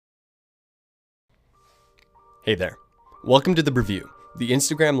Hey there. Welcome to The Review, the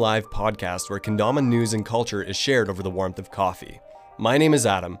Instagram Live podcast where kendama news and culture is shared over the warmth of coffee. My name is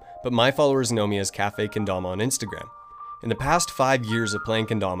Adam, but my followers know me as Cafe Kendama on Instagram. In the past 5 years of playing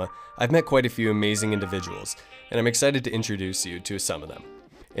kendama, I've met quite a few amazing individuals, and I'm excited to introduce you to some of them.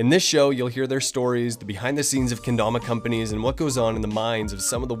 In this show, you'll hear their stories, the behind the scenes of kendama companies, and what goes on in the minds of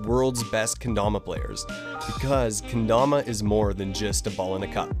some of the world's best kendama players. Because kendama is more than just a ball in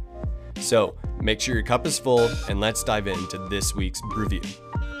a cup. So, make sure your cup is full, and let's dive into this week's review.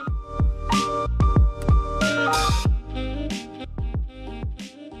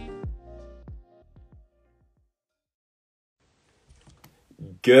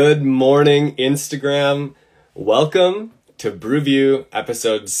 Good morning, Instagram. Welcome to Brewview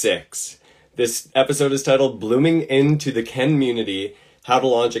episode 6. This episode is titled Blooming into the Ken-Munity, How to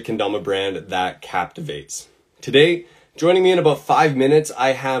Launch a Kendama Brand That Captivates. Today, joining me in about 5 minutes,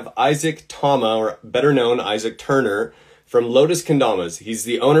 I have Isaac Tama, or better known Isaac Turner, from Lotus Kendamas. He's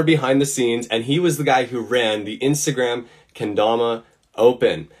the owner behind the scenes, and he was the guy who ran the Instagram Kendama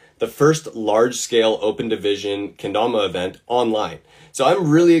Open, the first large-scale open division kendama event online. So I'm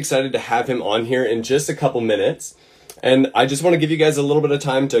really excited to have him on here in just a couple minutes. And I just want to give you guys a little bit of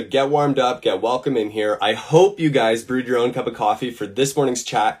time to get warmed up, get welcome in here. I hope you guys brewed your own cup of coffee for this morning's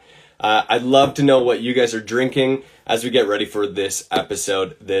chat. I'd love to know what you guys are drinking as we get ready for this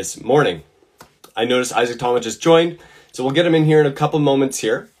episode this morning. I noticed Isaac Thomas just joined, so we'll get him in here in a couple moments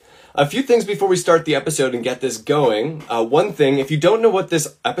here. A few things before we start the episode and get this going. One thing, if you don't know what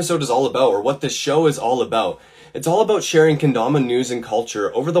this episode is all about or what this show is all about, it's all about sharing kendama news and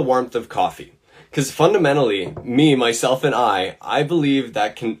culture over the warmth of coffee. Because fundamentally, me, myself, and I believe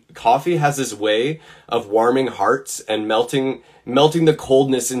that coffee has this way of warming hearts and melting the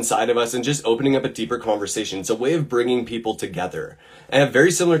coldness inside of us and just opening up a deeper conversation. It's a way of bringing people together, and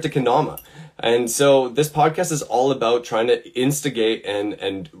very similar to kendama. And so this podcast is all about trying to instigate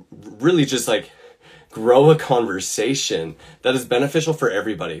and really just like grow a conversation that is beneficial for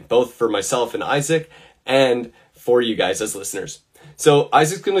everybody, both for myself and Isaac and for you guys as listeners. So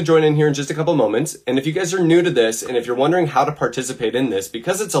Isaac's going to join in here in just a couple moments. And if you guys are new to this, and if you're wondering how to participate in this,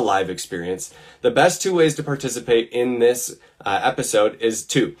 because it's a live experience, the best 2 ways to participate in this episode is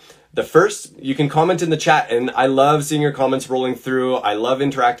 2. The first, you can comment in the chat, and I love seeing your comments rolling through. I love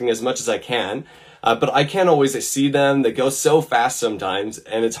interacting as much as I can, but I can't always see them. They go so fast sometimes,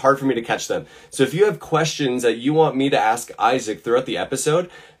 and it's hard for me to catch them. So if you have questions that you want me to ask Isaac throughout the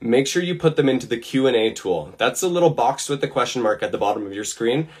episode, make sure you put them into the Q&A tool. That's a little box with the question mark at the bottom of your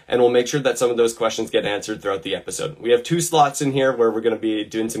screen, and we'll make sure that some of those questions get answered throughout the episode. We have 2 slots in here where we're going to be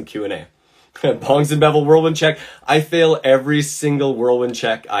doing some Q&A. Bongs and Bevel whirlwind check. I fail every single whirlwind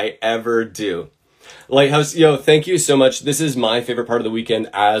check I ever do. Lighthouse, yo, thank you so much. This is my favorite part of the weekend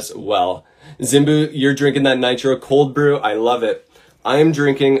as well. Zimbu, you're drinking that Nitro cold brew. I love it. I am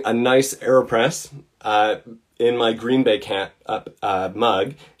drinking a nice AeroPress in my Green Bay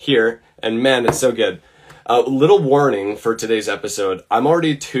mug here, and man, it's so good. A little warning for today's episode. I'm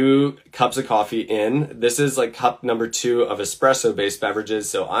already 2 cups of coffee in. This is like cup number 2 of espresso-based beverages,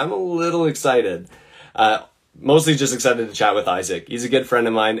 so I'm a little excited. Mostly just excited to chat with Isaac. He's a good friend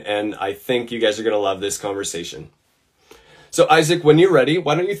of mine, and I think you guys are going to love this conversation. So Isaac, when you're ready,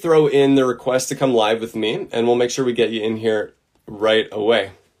 why don't you throw in the request to come live with me, and we'll make sure we get you in here right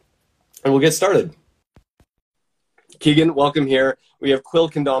away. And we'll get started. Keegan, welcome here. We have Quill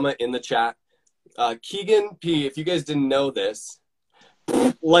Kendama in the chat. Keegan P, if you guys didn't know this,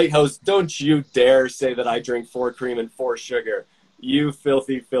 Lighthouse, don't you dare say that I drink 4 cream and 4 sugar. You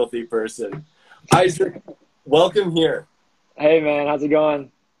filthy, filthy person. Isaac, welcome here. Hey, man. How's it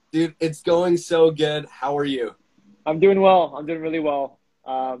going? Dude, it's going so good. How are you? I'm doing well. I'm doing really well.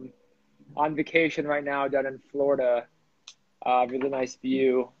 On vacation right now down in Florida. Really nice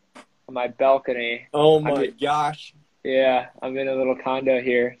view on my balcony. Oh, my gosh. Yeah, I'm in a little condo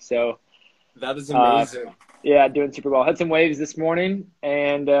here, so... That is amazing. Yeah, doing super well. Had some waves this morning,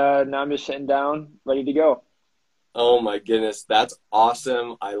 and now I'm just sitting down, ready to go. Oh my goodness, that's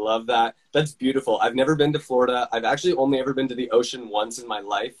awesome. I love that. That's beautiful. I've never been to Florida. I've actually only ever been to the ocean once in my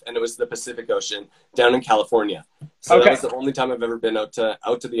life, and it was the Pacific Ocean down in California. So okay. That was the only time I've ever been out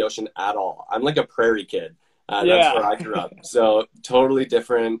to the ocean at all. I'm like a prairie kid. That's where I grew up. So totally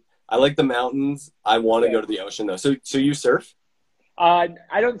different. I like the mountains. I want to go to the ocean though. So you surf? I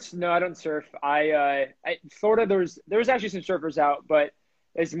don't surf. Florida, there's actually some surfers out, but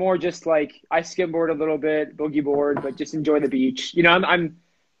it's more just like I skimboard a little bit, boogie board, but just enjoy the beach. You know, I'm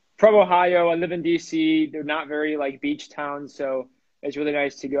from Ohio. I live in DC. They're not very like beach towns, so it's really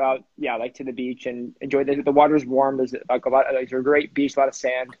nice to go out, like to the beach and enjoy the water's warm. There's like there's a great beach, a lot of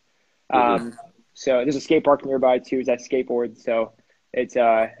sand. So there's a skate park nearby too, as I skateboard. So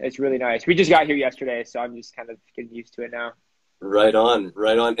it's really nice. We just got here yesterday, so I'm just kind of getting used to it now. Right on,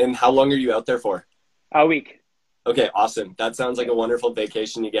 right on. And how long are you out there for? A week. Okay, awesome. That sounds like Yeah. a wonderful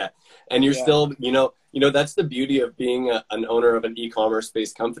vacation you get. And you're Yeah. still, that's the beauty of being an owner of an e-commerce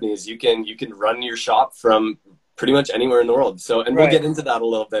based company is you can run your shop from pretty much anywhere in the world. So, and we'll Right. get into that a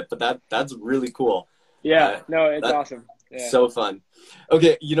little bit, but that's really cool. Yeah. Uh, No, it's that awesome. Yeah. so fun.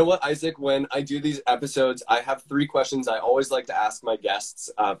 Okay, you know what, Isaac? When I do these episodes, I have three questions I always like to ask my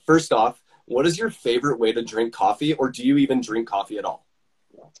guests. First off, what is your favorite way to drink coffee, or do you even drink coffee at all?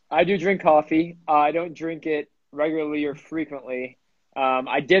 I do drink coffee. I don't drink it regularly or frequently.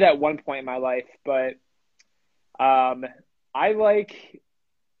 I did at one point in my life, but um, I like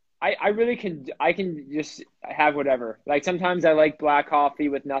I really I can just have whatever. Like sometimes I like black coffee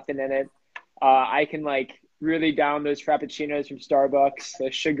with nothing in it. I can like really down those frappuccinos from Starbucks, the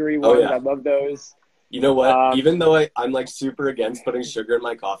sugary Oh ones. yeah. I love those. You know what? Um, Even though I'm like super against putting sugar in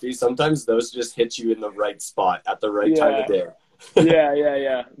my coffee, sometimes those just hit you in the right spot at the right time of yeah, day.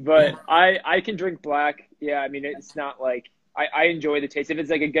 yeah. But I can drink black. Yeah, I mean it's not like I enjoy the taste. If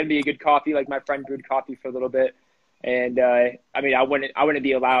it's like gonna be a good coffee, like my friend brewed coffee for a little bit, and I mean I wouldn't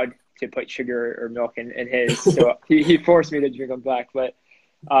be allowed to put sugar or milk in his, so he forced me to drink them black. But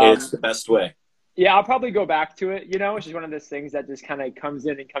It's um, the best way. yeah, I'll probably go back to it. It's just one of those things that just kind of comes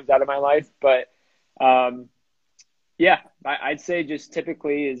in and comes out of my life. But um, yeah, I'd say just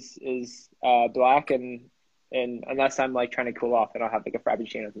typically is black and unless I'm like trying to cool off, then I'll have like a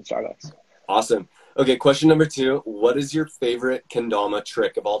frappuccino from Starbucks. Awesome. Okay, question number two. What is your favorite kendama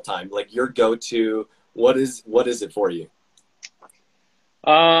trick of all time? Like your go-to, what is it for you?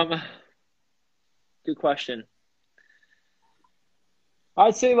 Um, Good question.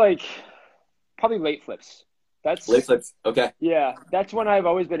 I'd say like probably late flips. Late That's flips. Okay. Yeah, that's one I've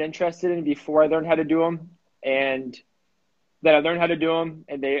always been interested in before I learned how to do them, and then I learned how to do them,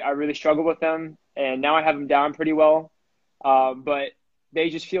 and I really struggle with them, and now I have them down pretty well. But they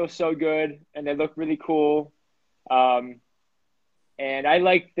just feel so good, and they look really cool. Um, and I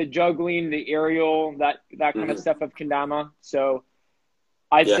like the juggling, the aerial, that kind of Hmm. stuff of kendama. So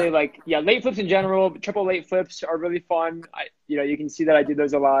I'd Yeah. say like yeah, late flips in general, triple late flips are really fun. You can see that I do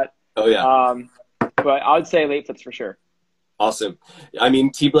those a lot. Oh yeah. Um, but I would say late flips for sure. Awesome. I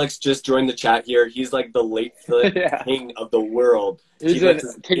mean, T-Blex just joined the chat here. He's like the late flip Yeah, king of the world. he's a T-Blex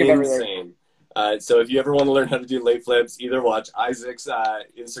is king of everything. insane. So if you ever want to learn how to do late flips, either watch Isaac's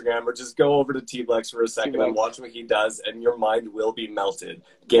Instagram or just go over to T-Blex for a Team second and Lex. watch what he does, and your mind will be melted.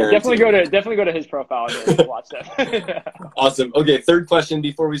 Yeah, Guaranteed. definitely go to his profile and watch that. Awesome. Okay, third question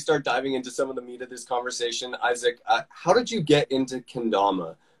before we start diving into some of the meat of this conversation. Isaac, how did you get into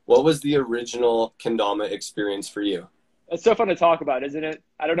kendama? What was the original kendama experience for you? It's so fun to talk about, isn't it?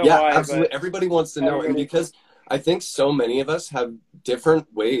 I don't know Yeah, why, but absolutely. Everybody wants to know, and everybody. because I think so many of us have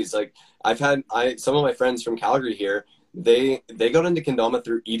different ways. Like I've had some of my friends from Calgary here. They got into kendama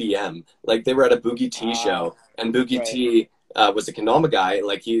through EDM. Like they were at a Boogie T Ah, show, and Boogie right. T was a kendama guy.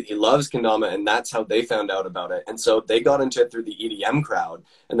 Like he loves kendama, and that's how they found out about it. And so they got into it through the EDM crowd,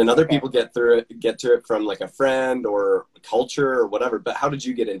 and then other Okay. people get to it from like a friend or culture or whatever. But how did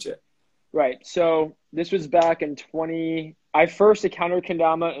you get into it? Right. So this was back in 20. I first encountered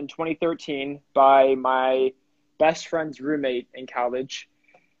kendama in 2013 by my best friend's roommate in college.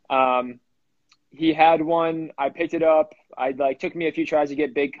 Um, he had one. I picked it up. I like took me a few tries to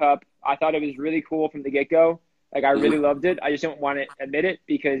get big cup. I thought it was really cool from the get go. Like I really Mhm. loved it. I just don't want to admit it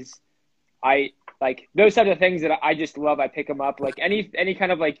because I like those types of things that I just love. I pick them up. Like any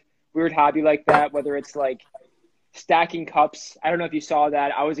kind of like weird hobby like that, whether it's like stacking cups. I don't know if you saw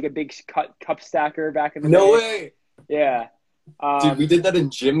that. I was like a big cup stacker back in the No day. way. Yeah. Dude, we Um, did that in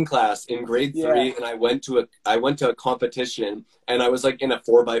gym class in grade yeah. three, and I went to a competition, and I was like in a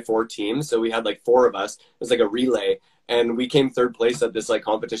 4x4 team, so we had like four of us. It was like a relay, and we came third place at this like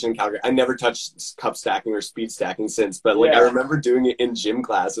competition in Calgary. I never touched cup stacking or speed stacking since, but like I Yeah. remember doing it in gym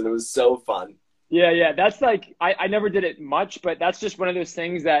class, and it was so fun. Yeah. That's like I never did it much, but that's just one of those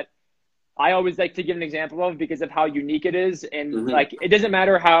things that I always like to give an example of because of how unique it is. And Hmm. like, it doesn't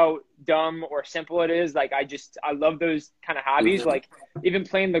matter how dumb or simple it is. Like, I love those kind of hobbies. Hmm. Like, even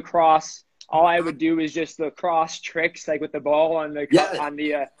playing lacrosse, all I would do is just lacrosse tricks, like with the ball on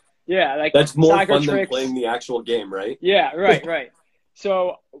Yeah, yeah, like that's more soccer fun than playing tricks. the actual game, right? Yeah, right.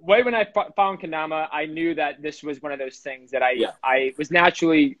 So, right when I found Kanama, I knew that this was one of those things that Yeah. I was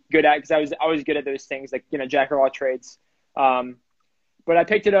naturally good at because I was always good at those things, like, jack of all trades. Um, but I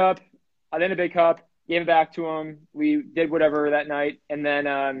picked it up. I then a big cup, gave it back to him. We did whatever that night. And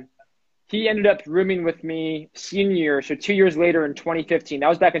then he ended up rooming with me senior year. So 2 years later in 2015, that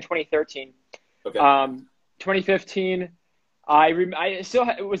was back in 2013. Okay. 2015,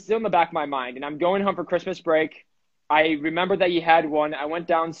 it was still in the back of my mind, and I'm going home for Christmas break. I remember that he had one. I went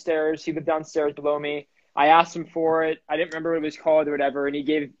downstairs. He lived downstairs below me. I asked him for it. I didn't remember what it was called or whatever, and he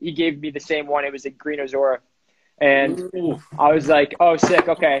gave me the same one. It was a green Azora, and Ooh. I was like, "Oh, sick.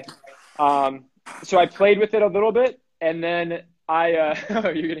 Okay." So I played with it a little bit, and then you're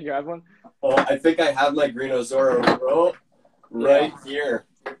gonna grab one? Oh, I think I have my green Ozora right here.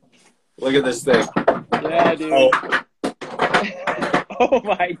 Look at this thing. Yeah, dude. Oh, Oh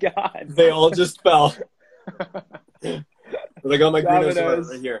my God. they all just fell. But I got my green Ozora Dominoes.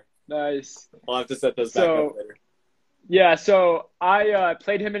 right here. Nice. I'll have to set those back up later. Yeah, so I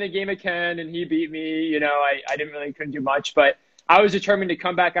played him in a game of Ken, and he beat me. You know, I didn't really couldn't do much, but I was determined to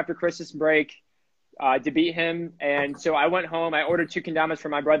come back after Christmas break to beat him. And so I went home. I ordered 2 kendamas for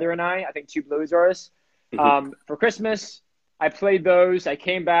my brother and I think 2 blue Azoras for Christmas. I played those. I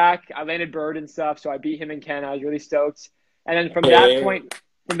came back. I landed bird and stuff, so I beat him in Ken. I was really stoked. And then from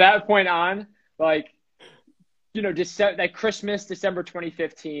that point on, like, you know, just like Christmas, December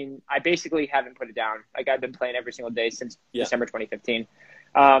 2015, I basically haven't put it down. Like, I've been playing every single day since December 2015.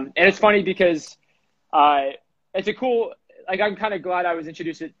 And it's funny because it's a cool, like, I'm kind of glad I was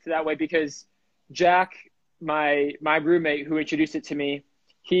introduced to that way, because Jack, my roommate who introduced it to me,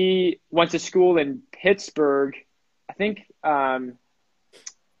 he went to school in Pittsburgh. I think,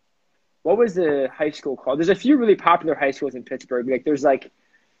 what was the high school called? There's a few really popular high schools in Pittsburgh. Like, there's like,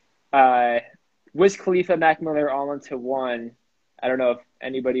 Wiz Khalifa, Mac Miller, all into one. I don't know if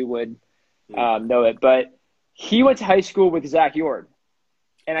anybody would know it, but he went to high school with Zach Yord.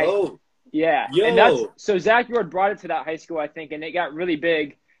 And so Zach Yord brought it to that high school, I think, and it got really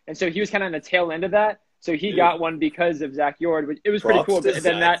big. And so he was kind of on the tail end of that. So he got one because of Zach Yord, which it was pretty cool. But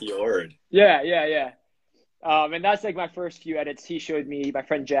then Zach Yord. Yeah. And that's like my first few edits he showed me, my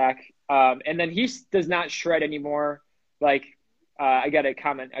friend Jack. And then he does not shred anymore. Like, I got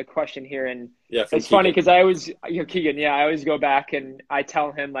a question here, and it's funny because I always, Keegan, I always go back and I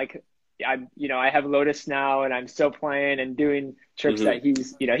tell him, like, I have Lotus now and I'm still playing and doing tricks that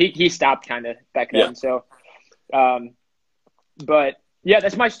he stopped kind of back then. So, but yeah,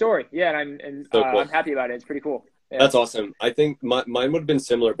 that's my story. Yeah. And cool. I'm happy about it. It's pretty cool. Yeah. That's awesome. I think mine would have been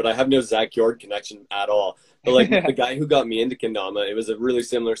similar, but I have no Zach Yord connection at all. But like the guy who got me into kendama, it was a really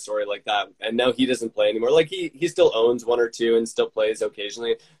similar story like that. And now he doesn't play anymore. Like he still owns 1 or 2 and still plays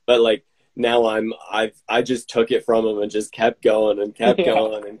occasionally. But like now I just took it from him and just kept going and kept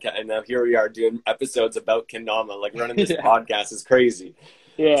going. And now here we are doing episodes about kendama. Like running this podcast is crazy.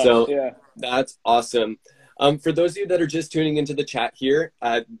 Yeah. So that's awesome. For those of you that are just tuning into the chat here,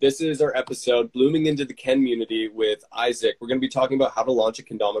 this is our episode, Blooming into the Ken-Munity with Isaac. We're going to be talking about how to launch a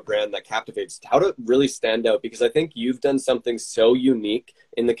kendama brand that captivates, how to really stand out, because I think you've done something so unique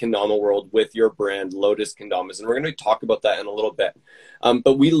in the kendama world with your brand, Lotus Kendamas, and we're going to talk about that in a little bit.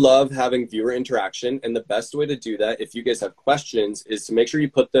 But we love having viewer interaction, and the best way to do that, if you guys have questions, is to make sure you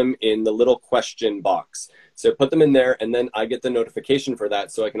put them in the little question box. So put them in there, and then I get the notification for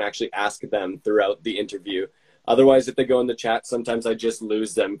that so I can actually ask them throughout the interview. Otherwise, if they go in the chat, sometimes I just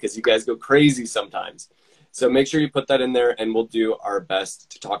lose them because you guys go crazy sometimes. So make sure you put that in there, and we'll do our best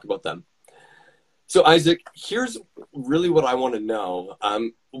to talk about them. So Isaac, here's really what I want to know.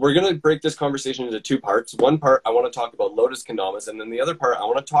 We're going to break this conversation into 2 parts. One part, I want to talk about Lotus Kendamas, and then the other part, I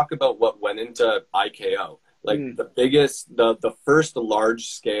want to talk about what went into IKO. Like the first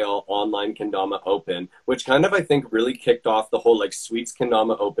large-scale online kendama open, which kind of, I think, really kicked off the whole like Sweets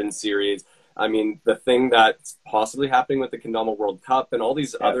Kendama Open series. I mean, the thing that's possibly happening with the Kendama World Cup and all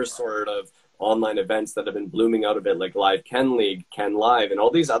these other sort of online events that have been blooming out of it, like Live Ken League, Ken Live, and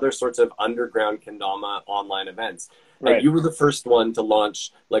all these other sorts of underground kendama online events. Right. And you were the first one to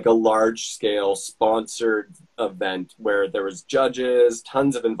launch like a large-scale sponsored event where there was judges,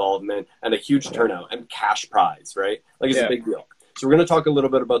 tons of involvement, and a huge turnout and cash prize, right? Like it's a big deal. So we're going to talk a little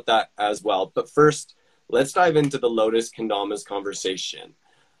bit about that as well. But first, let's dive into the Lotus Kendamas conversation.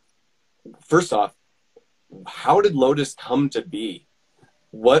 First off, how did Lotus come to be?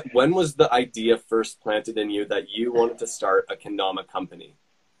 When was the idea first planted in you that you wanted to start a kendama company?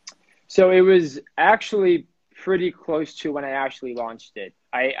 So it was actually pretty close to when I actually launched it.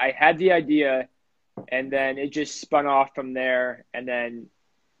 I had the idea, and then it just spun off from there. And then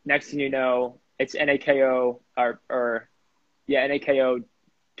next thing you know, it's NAKO NAKO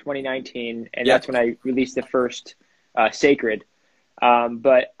 2019, and that's when I released the first Sacred.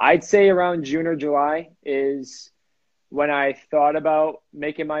 But I'd say around June or July is when I thought about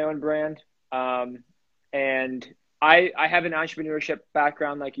making my own brand. And I have an entrepreneurship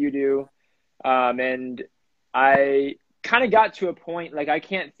background like you do. And I kind of got to a point, like I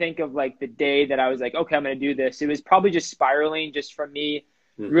can't think of like the day that I was like, okay, I'm going to do this. It was probably just spiraling just from me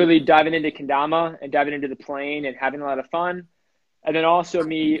Mm-hmm. really diving into kendama and diving into the plane and having a lot of fun. And then also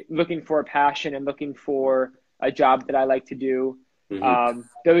me looking for a passion and looking for a job that I like to do. Mm-hmm.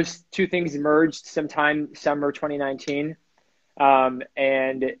 Those two things merged sometime summer 2019.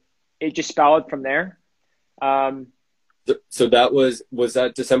 And it just sprouted from there. Um, So that was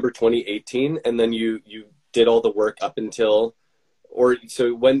that December 2018, and then you did all the work up until, or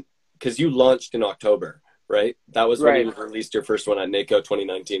so when, because you launched in October, right? That was when right. you released your first one at NACO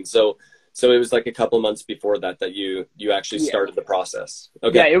 2019. So it was like a couple months before that that you actually Yeah. started the process. Yeah.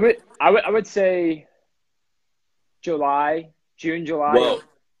 Okay. I would say June, July of Whoa.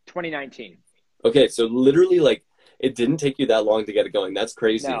 2019. Okay. So literally, like, it didn't take you that long to get it going. That's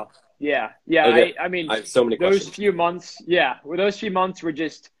crazy. No. Yeah. Yeah. Okay. I mean, I have so many those questions. few months, yeah. Well, those few months were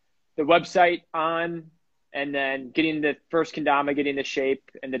just the website on and then getting the first kendama, getting the shape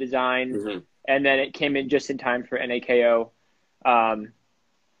and the design. Hmm. And then it came in just in time for NAKO.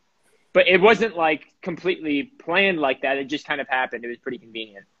 But it wasn't like completely planned like that. It just kind of happened. It was pretty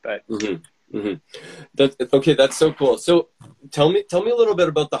convenient, but Hmm. Hmm. That's okay. That's so cool. So tell me a little bit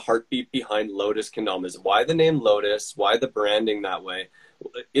about the heartbeat behind Lotus Kendamas. Why the name Lotus? Why the branding that way?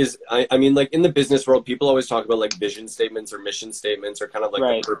 I mean, like in the business world, people always talk about like vision statements or mission statements or kind of like the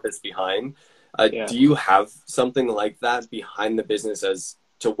right. purpose behind. Yeah. Do you have something like that behind the business as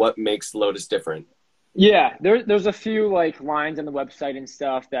to what makes Lotus different? Yeah, there's a few like lines on the website and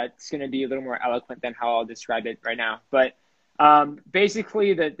stuff that's going to be a little more eloquent than how I'll describe it right now. But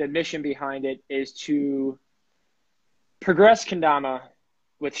basically, the mission behind it is to progress kendama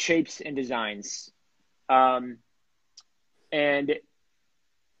with shapes and designs, um, and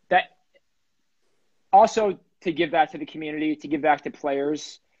that also to give back to the community, to give back to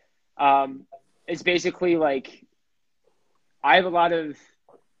players. It's basically like I have a lot of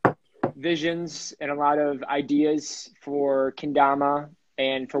visions and a lot of ideas for kendama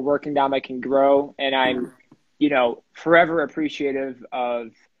and for where kendama can grow, and I'm forever appreciative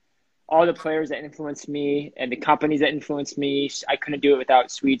of all the players that influenced me and the companies that influenced me. I couldn't do it without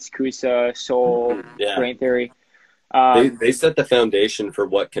Sweets, Kusa, Soul, Yeah, Brain Theory. they set the foundation for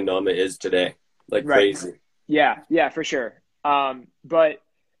what Kendama is today, like Right. crazy. Yeah, for sure. But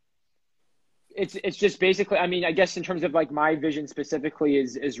it's just basically, I mean, I guess in terms of like my vision specifically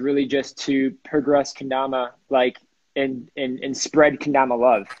is really just to progress kendama, like and spread kendama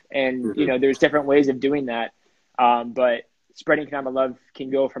love. And Hmm. there's different ways of doing that. But spreading kendama love can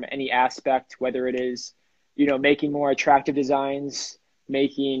go from any aspect, whether it is making more attractive designs,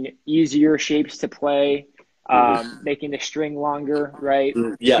 making easier shapes to play, Hmm. making the string longer, right?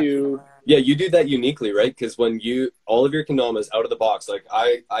 Yeah. To Yeah, you do that uniquely, right? Because when all of your kendamas out of the box, like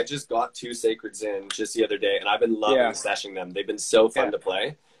I just got two sacreds in just the other day, and I've been loving yeah, seshing them. They've been so fun yeah, to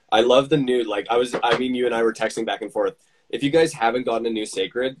play. I love the new, like I mean, you and I were texting back and forth. If you guys haven't gotten a new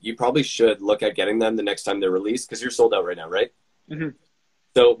sacred, you probably should look at getting them the next time they're released because you're sold out right now, right? hmm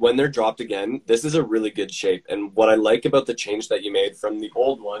So when they're dropped again, this is a really good shape. And what I like about the change that you made from the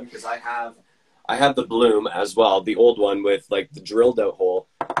old one, because I have the bloom as well, the old one with like the drilled out hole.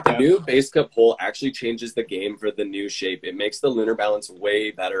 The yeah, new base cup hole actually changes the game for the new shape. It makes the lunar balance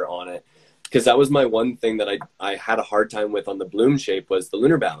way better on it. Because that was my one thing that I had a hard time with on the bloom shape was the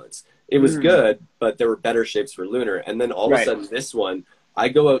lunar balance. It was mm, good, but there were better shapes for lunar. And then all of a right, sudden this one, I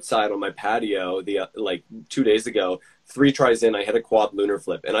go outside on my patio like 2 days ago, 3 tries in, I hit a quad lunar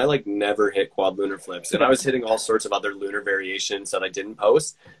flip. And I like never hit quad lunar flips. And I was hitting all sorts of other lunar variations that I didn't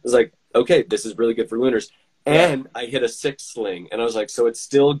post. I was like, okay, this is really good for lunars. yeah, And I hit a 6 sling. And I was like, so it's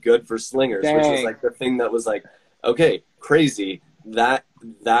still good for slingers, which was dang, like the thing that was like, okay, crazy. That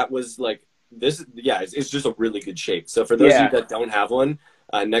was like, this, yeah, it's just a really good shape. So for those of you yeah. that don't have one,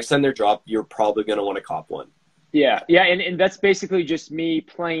 next time they're dropped, you're probably going to want to cop one. Yeah, and that's basically just me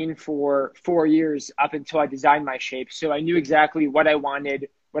playing for 4 years up until I designed my shape. So I knew exactly what I wanted,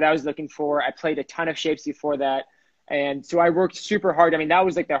 what I was looking for. I played a ton of shapes before that, and so I worked super hard. I mean, that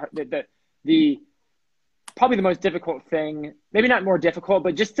was like the probably the most difficult thing. Maybe not more difficult,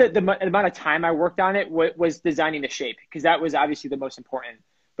 but just the amount of time I worked on it was designing the shape because that was obviously the most important.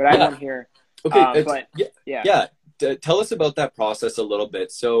 But I have Yeah. one here. Okay. But Yeah. yeah, Yeah. Tell us about that process a little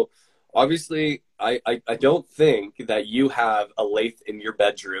bit. So obviously, I don't think that you have a lathe in your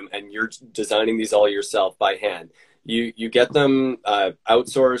bedroom and you're designing these all yourself by hand. You get them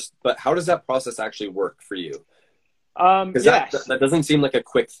outsourced, but how does that process actually work for you? Because that yes. that doesn't seem like a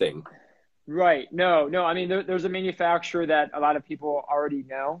quick thing. Right. No. I mean, there's a manufacturer that a lot of people already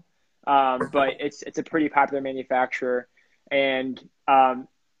know, but it's a pretty popular manufacturer, and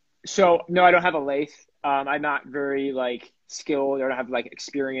so no, I don't have a lathe. I'm not very like skilled. I don't have like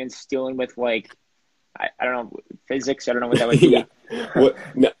experience dealing with like I don't know physics. I don't know what that would Yeah. be. What,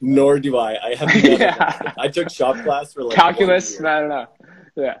 nor do I. I have never done it. Yeah, I took shop class for like one calculus. year. I don't know.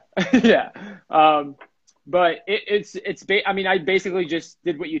 Yeah, yeah. But I mean, I basically just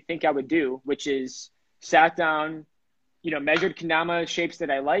did what you think I would do, which is sat down, measured kendama shapes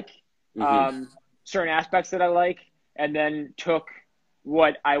that I like, Hmm. certain aspects that I like, and then took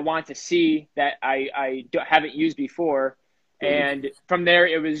what I want to see that haven't used before. Hmm. And from there,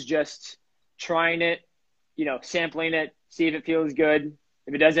 it was just trying it, sampling it, see if it feels good.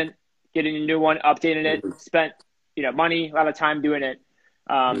 If it doesn't, getting a new one, updating it, Hmm. spent, money, a lot of time doing it.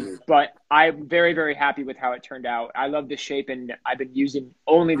 Hmm. But I'm very, very happy with how it turned out. I love the shape, and I've been using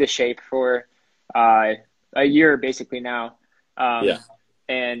only the shape for uh, a year basically now. Yeah.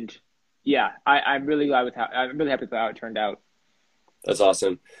 And yeah, I'm really happy with how it turned out. That's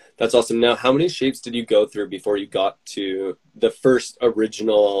awesome. That's awesome. Now, how many shapes did you go through before you got to the first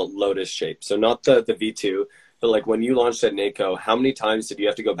original Lotus shape? So not the V2, but like when you launched at NACO, how many times did you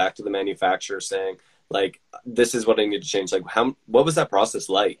have to go back to the manufacturer saying, like, this is what I need to change? Like, what was that process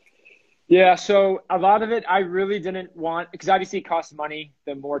like? Yeah, so a lot of it I really didn't want because obviously it costs money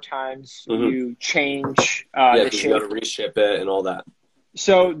the more times Hmm. you change Yeah, the because you got to shape. reship it and all that.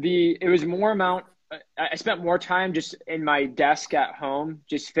 So it was more amount. I spent more time just in my desk at home,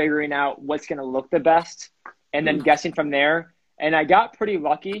 just figuring out what's going to look the best, and then Mm-hmm. guessing from there. And I got pretty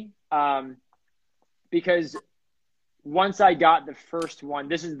lucky because once I got the first one,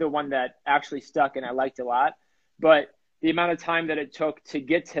 this is the one that actually stuck and I liked a lot. But the amount of time that it took to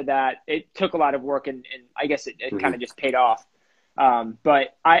get to that, it took a lot of work, and I guess it kind Mm-hmm. of just paid off.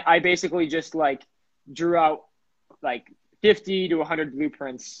 But I basically just like drew out like 50 to 100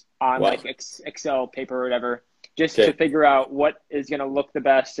 blueprints on Wow. like Excel paper or whatever, just to Okay. figure out what is going to look the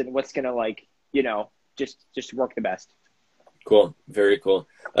best and what's going to like, just work the best. Cool. Very cool.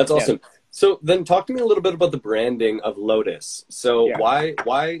 That's Yeah. awesome. So then talk to me a little bit about the branding of Lotus. So Yeah.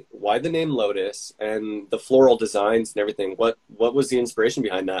 why the name Lotus and the floral designs and everything? What was the inspiration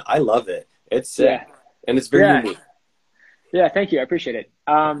behind that? I love it. It's Yeah. sick. And it's very Yeah. unique. Yeah. Thank you. I appreciate it.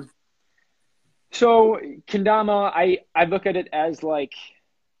 So kendama, I look at it as like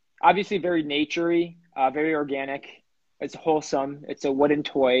obviously very naturey, very organic. It's wholesome. It's a wooden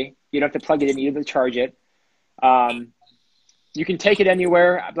toy. You don't have to plug it in. You don't have to charge it. Um, you can take it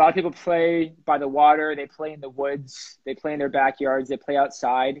anywhere. A lot of people play by the water. They play in the woods. They play in their backyards. They play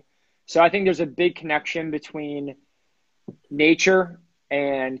outside. So I think there's a big connection between nature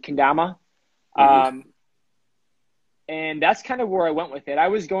and kendama. Hmm. Um, and that's kind of where I went with it. I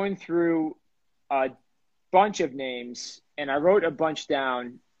was going through a bunch of names and I wrote a bunch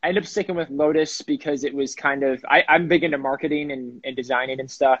down. I ended up sticking with Lotus because it was kind of I'm big into marketing and designing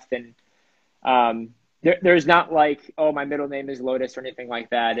and stuff. And there's not like, oh, my middle name is Lotus or anything like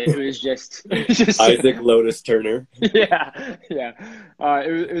that. It was just it was just Isaac Lotus Turner. yeah, yeah.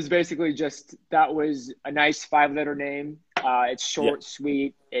 It was basically just that was a nice 5-letter name. It's Yeah. short,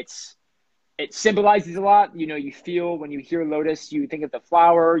 sweet. It symbolizes a lot. You feel when you hear Lotus, you think of the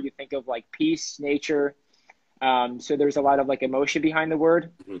flower, you think of like peace, nature. So there's a lot of like emotion behind the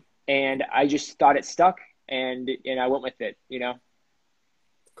word, Hmm. and I just thought it stuck, and I went with it.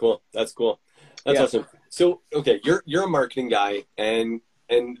 Cool. That's cool. That's Yeah. awesome. So, okay, you're a marketing guy, and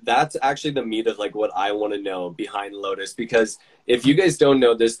that's actually the meat of like what I want to know behind Lotus. Because if you guys don't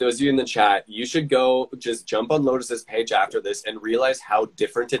know this, those of you in the chat, you should go just jump on Lotus's page after this and realize how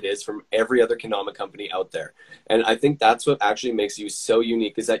different it is from every other Konami company out there. And I think that's what actually makes you so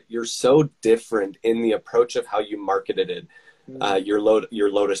unique is that you're so different in the approach of how you marketed it, Mm, your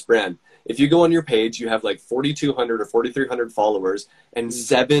Lotus brand. If you go on your page, you have like 4,200 or 4,300 followers and mm.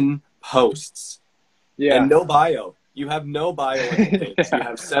 7 posts and Yeah. no bio. You have no bio on your page. You Yeah.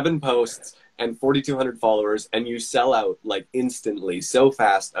 have 7 posts and 4,200 followers, and you sell out like instantly, so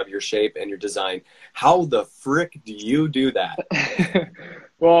fast of your shape and your design. How the frick do you do that?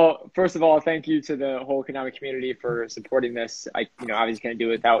 Well, first of all, thank you to the whole Konami community for supporting this. Obviously can't do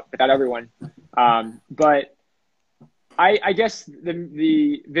it without everyone. But I guess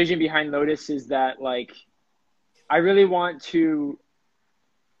the vision behind Lotus is that like I really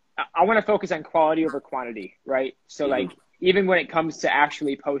I want to focus on quality over quantity, right? So Hmm. like even when it comes to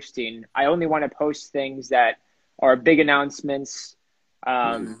actually posting, I only want to post things that are big announcements, Hmm.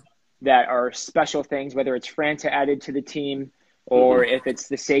 um, that are special things, whether it's Franta added to the team Hmm. or if it's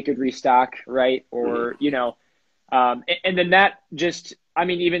the sacred restock, right? Hmm. Or and then that just I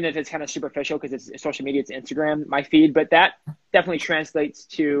mean even if it's kind of superficial because it's social media, it's Instagram, my feed, but that definitely translates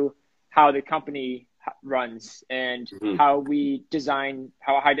to how the company runs and Mm-hmm. how we design,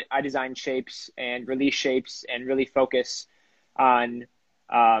 how I design shapes and release shapes and really focus on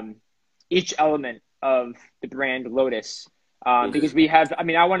each element of the brand Lotus. Because we have, I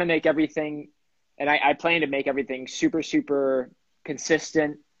mean, I want to make everything, and I plan to make everything super, super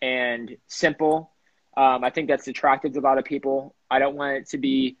consistent and simple. I think that's attractive to a lot of people. I don't want it to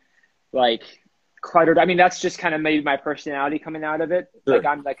be like cluttered. I mean, that's just kind of maybe my personality coming out of it. Sure. Like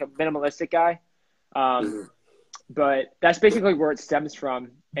I'm like a minimalistic guy. Mm-hmm. But that's basically where it stems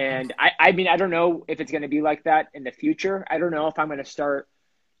from. And I mean, I don't know if it's going to be like that in the future. I don't know if I'm going to start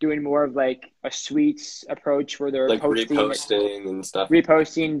doing more of like a sweets approach where they're Like posting and stuff.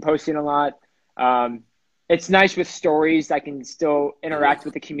 Posting a lot. It's nice with stories. I can still interact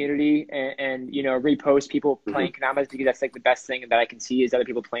with the community and you know, repost people playing Kanamas, because that's like the best thing that I can see is other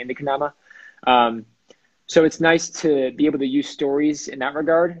people playing the Kanama. So it's nice to be able to use stories in that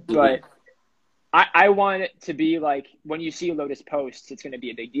regard. But I want it to be like when you see Lotus posts, it's going to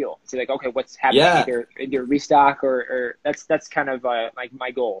be a big deal. It's like, okay, what's happening? Yeah. Either restock or that's kind of like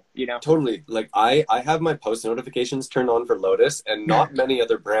my goal, you know? Totally. Like I have my post notifications turned on for Lotus and not many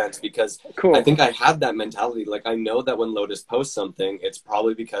other brands, because Cool. I think I have that mentality. Like I know that when Lotus posts something, it's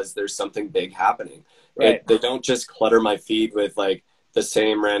probably because there's something big happening. Right? They don't just clutter my feed with like the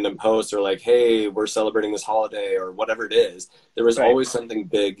same random post or like, hey, we're celebrating this holiday or whatever it is. There was always something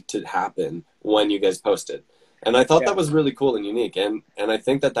big to happen when you guys posted. And I thought that was really cool and unique. And I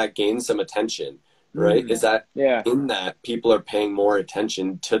think that gained some attention, right? Is that in that people are paying more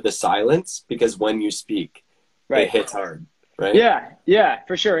attention to the silence, because when you speak, it hits hard, right? Yeah,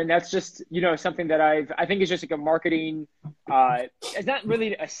 for sure. And that's just, you know, something that I think is just like a marketing, it's not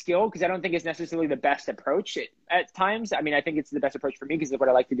really a skill, because I don't think it's necessarily the best approach at times. I mean, I think it's the best approach for me because of what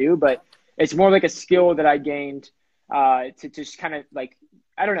I like to do, but it's more like a skill that I gained to just kind of like,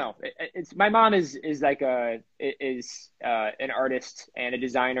 I don't know. It's my mom is like an artist and a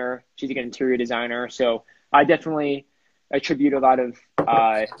designer. She's like an interior designer. So I definitely attribute a lot of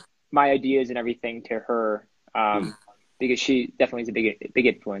my ideas and everything to her. Because she definitely is a big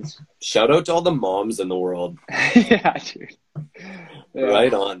influence. Shout out to all the moms in the world. Yeah, dude. Yeah.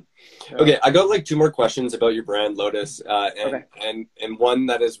 Right on. Okay, I got like 2 more questions about your brand, Lotus, and one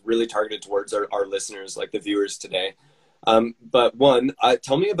that is really targeted towards our listeners, like the viewers today. But one,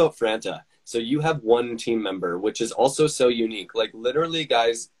 tell me about Franta. So you have one team member, which is also so unique. Like literally,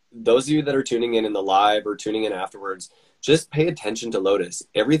 guys, those of you that are tuning in the live or tuning in afterwards, just pay attention to Lotus.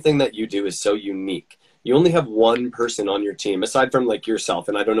 Everything that you do is so unique. You only have one person on your team, aside from like yourself.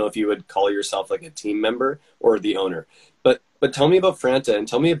 And I don't know if you would call yourself like a team member or the owner. But tell me about Franta and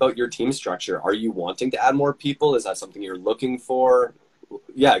tell me about your team structure. Are you wanting to add more people? Is that something you're looking for?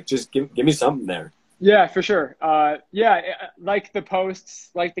 Yeah, just give me something there. Yeah, for sure. Like the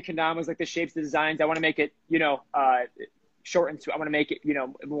posts, like the Kanamas, like the shapes, the designs. I want to make it, you know, short and sweet. I want to make it, you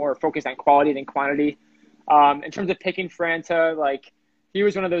know, more focused on quality than quantity. In terms of picking Franta, like, he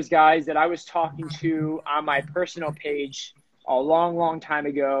was one of those guys that I was talking to on my personal page a long, long time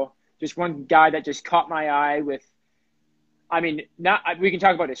ago. Just one guy that just caught my eye with, I mean, we can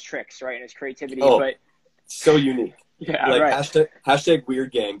talk about his tricks, right, and his creativity, but so unique. Yeah, like right. hashtag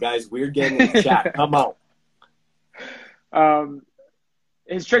Weird Gang, guys. Weird Gang in the chat. Come on.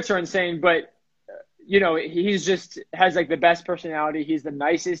 His tricks are insane, but you know, he's just has like the best personality. He's the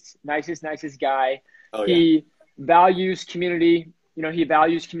nicest guy. Oh, he values community. You know, he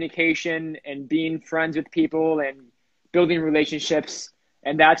values communication and being friends with people and building relationships.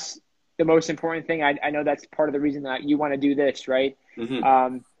 And that's the most important thing. I know that's part of the reason that you want to do this, right?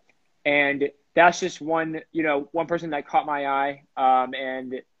 And that's just one person that caught my eye.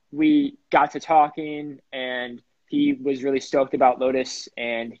 And we got to talking and he was really stoked about Lotus.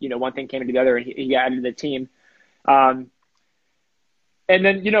 And, you know, one thing came into the other and he got into the team. And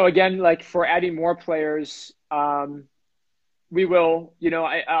then, you know, again, like for adding more players, we will, you know,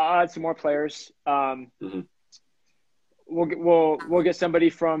 I'll add some more players. We'll get somebody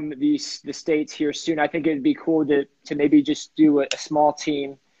from the States here soon. I think it'd be cool to maybe just do a small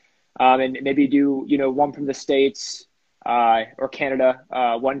team, and maybe do, you know, one from the States, or Canada,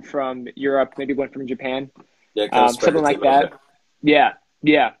 one from Europe, maybe one from Japan, something like that. Yeah.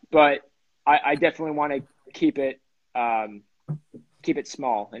 But I definitely want to keep it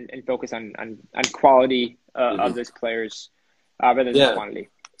small and focus on quality of those players. Rather than quantity.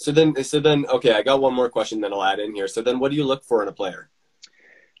 So then, okay, I got one more question that I'll add in here. So then what do you look for in a player?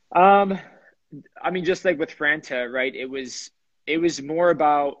 I mean, just like with Franta, right? It was more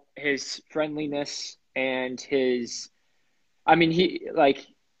about his friendliness and his, I mean, it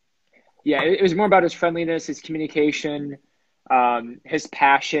was more about his friendliness, his communication, his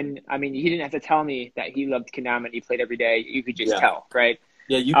passion. I mean, he didn't have to tell me that he loved Kendama and he played every day. You could just Yeah. tell, right?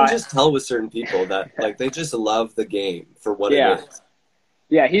 Yeah, you can just tell with certain people that like they just love the game for what it Yeah. is.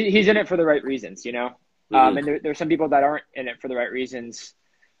 Yeah, he's in it for the right reasons, you know? Hmm. And there's some people that aren't in it for the right reasons.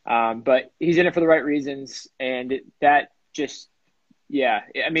 But he's in it for the right reasons. And that just, yeah,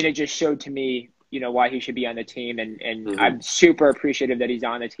 I mean, it just showed to me, you know, why he should be on the team. And Hmm. I'm super appreciative that he's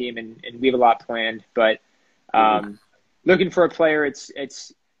on the team and we have a lot planned. But Hmm. looking for a player,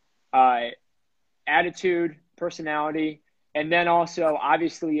 it's uh, attitude, personality, and then also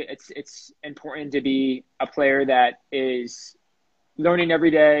obviously it's important to be a player that is learning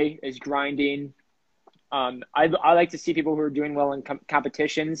every day, is grinding. I like to see people who are doing well in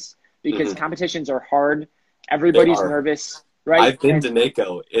competitions because Hmm. competitions are hard. They Everybody's are. nervous, right? I've been to And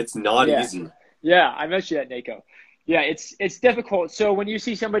NACO. It's not yeah, easy. yeah, I met you at NACO. Yeah, it's difficult. So when you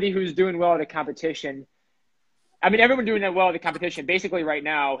see somebody who's doing well at a competition, I mean, everyone doing that well at the competition basically right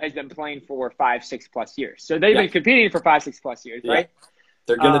now has been playing for 5, 6+ years. So they've Yeah. been competing for 5, 6+ years, Yeah. right?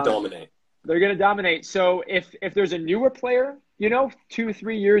 They're gonna Um, dominate. they're going to dominate. So if there's a newer player, you know, 2,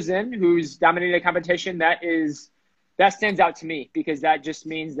 3 years in who's dominating a competition, that stands out to me because that just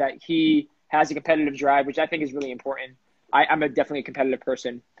means that he has a competitive drive, which I think is really important. I'm definitely a competitive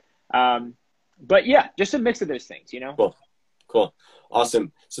person. Um, but yeah, just a mix of those things, you know? Cool. Cool.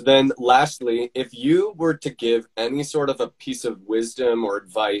 Awesome. So then lastly, if you were to give any sort of a piece of wisdom or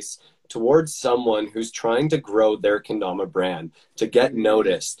advice towards someone who's trying to grow their kendama brand, to get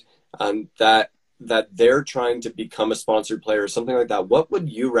noticed, that they're trying to become a sponsored player or something like that, what would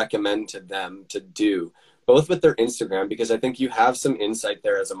you recommend to them to do, both with their Instagram, because I think you have some insight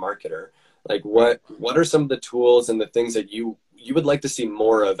there as a marketer. Like what are some of the tools and the things that you would like to see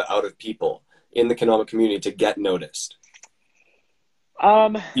more of out of people in the kendama community to get noticed?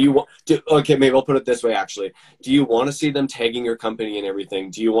 Um, Do you want to, okay, maybe I'll put it this way actually. Do you want to see them tagging your company and everything?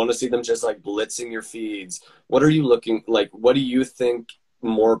 Do you want to see them just like blitzing your feeds? What are you looking like? What do you think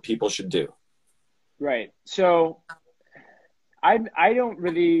more people should do? right. So I don't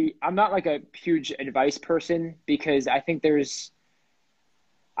really, I'm not like a huge advice person because I think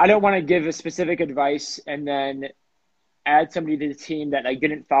I don't want to give a specific advice and then add somebody to the team that like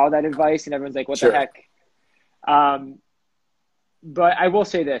didn't follow that advice and everyone's like, what the Sure. heck? Um, but I will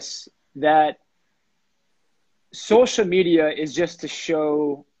say this, that social media is just to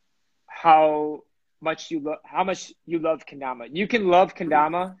show how how much you love Kendama. You can love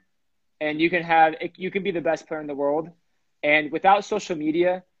Kendama and you can be the best player in the world. And without social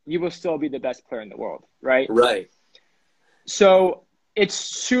media, you will still be the best player in the world, right? Right. So it's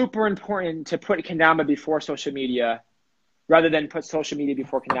super important to put Kendama before social media rather than put social media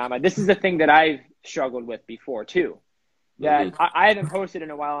before Kendama. This is the thing that I've struggled with before too. Hmm. That I haven't posted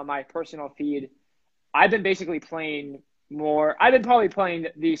in a while on my personal feed. I've been basically playing more. I've been probably playing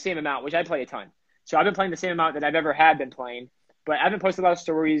the same amount, which I play a ton. So I've been playing the same amount that I've ever had been playing. But I haven't posted a lot of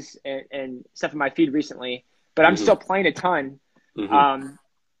stories and stuff in my feed recently. But I'm Hmm. still playing a ton. Hmm. Um,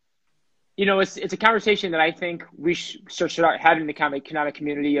 you know, it's a conversation that I think we should start having in the Konami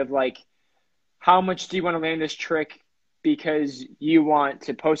community of like, how much do you want to learn this trick because you want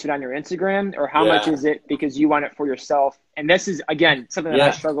to post it on your Instagram, or how much Yeah. is it because you want it for yourself? And this is again something that I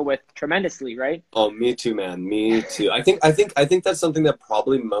Yeah. struggle with tremendously, right? Oh, me too, man. Me too. I think that's something that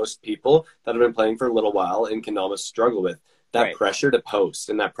probably most people that have been playing for a little while in kendama struggle with. That Right. pressure to post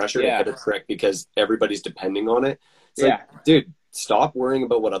and that pressure to Yeah. hit a trick because everybody's depending on it. It's like, Yeah. dude, stop worrying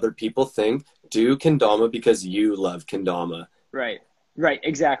about what other people think. Do kendama because you love kendama. Right. Right.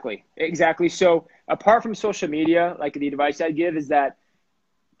 Exactly. Exactly. So apart from social media, like the advice I give is that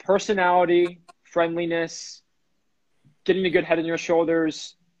personality, friendliness, getting a good head on your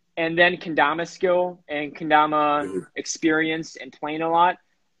shoulders, and then kendama skill and kendama Mhm. experience and playing a lot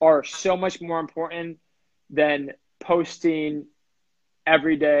are so much more important than posting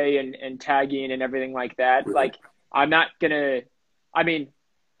every day and tagging and everything like that. Mhm. Like I'm not gonna. I mean,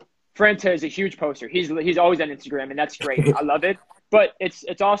 Frenta is a huge poster. He's always on Instagram, and that's great. I love it. But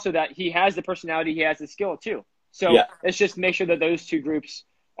it's also that he has the personality, he has the skill too. So Yeah, let's just make sure that those two groups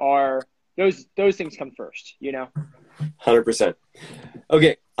are those things come first. You know. 100%.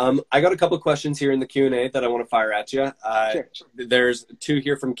 Okay, I got a couple questions here in the Q&A that I want to fire at you. Sure. There's two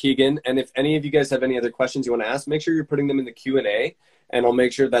here from Keegan, and if any of you guys have any other questions you want to ask, make sure you're putting them in the Q&A, and I'll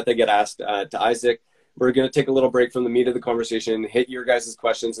make sure that they get asked to Isaac. We're going to take a little break from the meat of the conversation, hit your guys'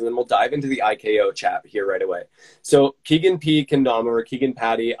 questions, and then we'll dive into the IKO chat here right away. So Keegan P. Kendama, or Keegan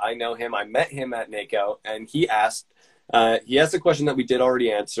Patty, I know him. I met him at NACO, and he asked a question that we did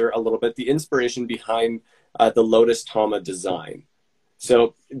already answer a little bit, the inspiration behind the Lotus Tama design.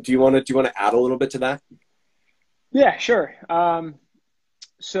 So do you want to add a little bit to that? Yeah, sure.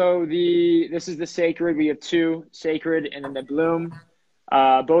 So this is the Sacred. We have two Sacred and then the Bloom.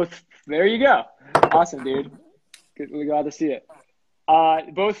 Both there you go. Awesome, dude. Good, we're glad to see it.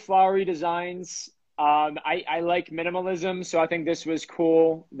 Both flowery designs. I like minimalism, so I think this was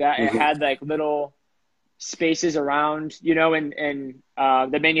cool that it Hmm. had like little spaces around, and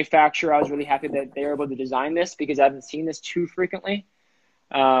the manufacturer. I was really happy that they were able to design this because I haven't seen this too frequently.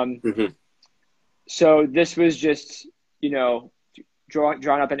 Um, Hmm. so this was just, you know,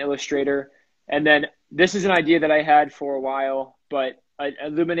 drawn up in Illustrator. And then this is an idea that I had for a while, but an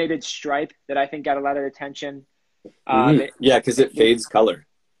illuminated stripe that I think got a lot of attention. Hmm. It, Yeah, because it the, fades color.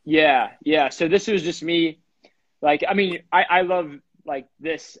 yeah, yeah. So this was just me. Like, I mean, I love like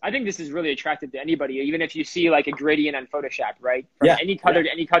this. I think this is really attractive to anybody, even if you see like a gradient on Photoshop, right? From Yeah, any yeah, color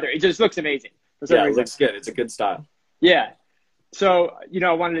to any color, it just looks amazing for some yeah. It reason. looks good. It's a good style. Yeah. So,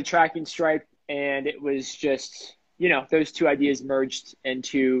 I wanted a tracking stripe, and it was just, those two ideas merged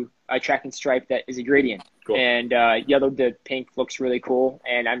into a tracking stripe that is a gradient. Cool. And yellow to pink looks really cool,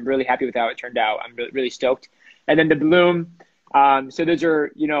 and I'm really happy with how it turned out. I'm really, really stoked. And then the bloom, so those are,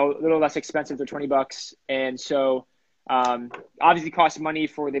 a little less expensive. They're $20, and so obviously costs money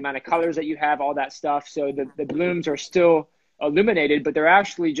for the amount of colors that you have, all that stuff. So the blooms are still illuminated, but they're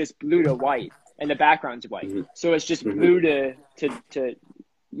actually just blue to white, and the background's white. Hmm. So it's just Hmm. blue to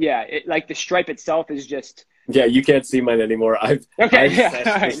yeah. Like the stripe itself is just Yeah, you can't see mine anymore. okay. I've Yeah. All seshed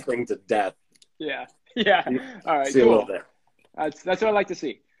this right. thing to death. Yeah. Yeah. You All right. see a little Cool. bit. That's what I like to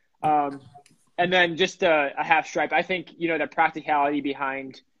see. Um, and then just a half stripe. I think the practicality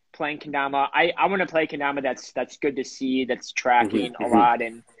behind playing kendama. I want to play kendama that's good to see, that's Hmm. tracking a Hmm. lot,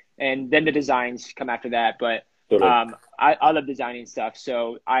 and then the designs come after that. But Totally. I love designing stuff.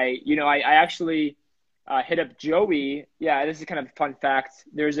 So I actually hit up Joey. Yeah, this is kind of a fun fact.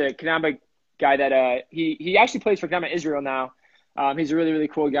 There's a kendama guy that he actually plays for Kendama Israel now. He's a really, really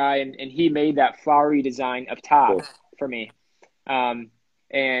cool guy, and he made that flowery design up top Cool. for me. Um,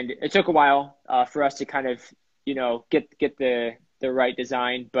 and it took a while for us to kind of, get the right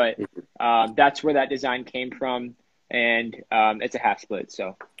design, but that's where that design came from, and it's a half split.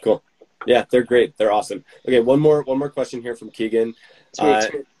 So Cool. Yeah, they're great. They're awesome. Okay, one more question here from Keegan. sweet, Uh,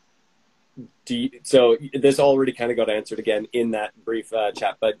 sweet. so this already kind of got answered again in that brief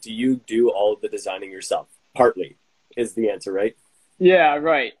chat, but do you do all of the designing yourself? Partly is the answer, right? Yeah,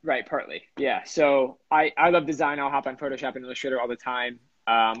 right, right, partly. Yeah. So I love design. I'll hop on Photoshop and Illustrator all the time.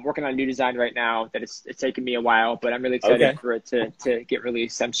 Working on a new design right now that it's taken me a while, but I'm really excited Okay. for it to get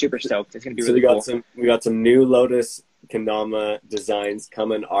released. I'm super stoked. It's gonna be So really cool. we got some new Lotus Kendama designs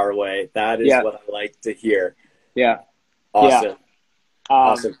coming our way. That is Yeah, what I like to hear. yeah, yeah. Awesome. Um,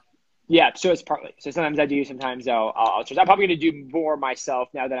 Awesome. yeah. So it's partly. So sometimes I do. Sometimes I'll choose. I'm probably gonna do more myself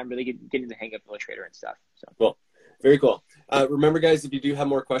now that I'm really getting the hang of Illustrator and stuff. So Cool. Very cool. Remember, guys, if you do have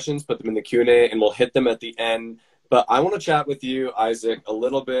more questions, put them in the Q&A and we'll hit them at the end. But I want to chat with you, Isaac, a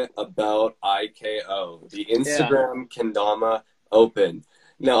little bit about IKO, the yeah, Instagram Kendama Open.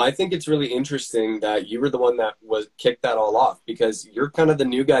 Now, I think it's really interesting that you were the one that was kicked that all off because you're kind of the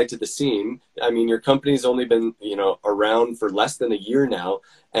new guy to the scene. I mean, your company's only been, around for less than a year now,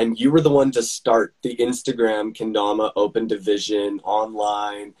 and you were the one to start the Instagram Kendama Open division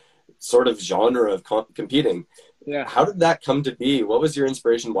online sort of genre of competing. yeah. How did that come to be? What was your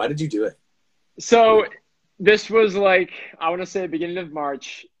inspiration? Why did you do it? So this was like I want to say beginning of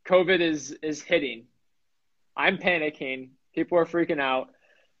March. COVID is hitting. I'm panicking. People are freaking out.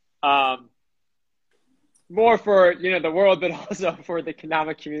 Um, More for the world, but also for the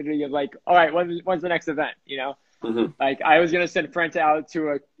Kendama community of like, all right, when's the next event? Hmm. Like I was gonna send friends out to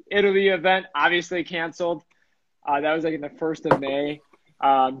a Italy event, obviously canceled. That was like in the 1st of May.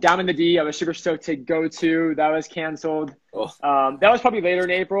 Down in the D, I was super stoked to go to. That was canceled. Oh, That was probably later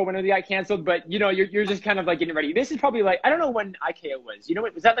in April when it got canceled. But you're just kind of like getting ready. This is probably like I don't know when IKO was.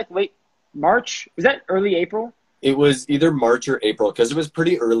 Was that like late March? Was that early April? it was either March or April because it was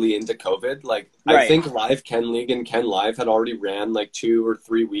pretty early into COVID. Like I Right. think Live Ken League and Ken Live had already ran like 2 or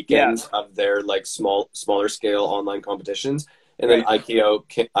 3 Yeah. weekends of their like smaller scale online competitions, and then Right.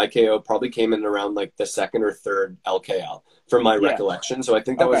 IKO probably came in around like the second or third LKL from my Yeah. recollection. So I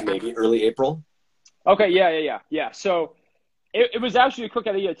think that was Okay. maybe early April. Okay. Yeah. So it was actually a quick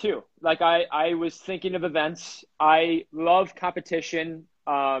idea too. Like I was thinking of events. I love competition.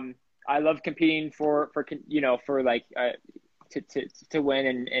 I love competing for like to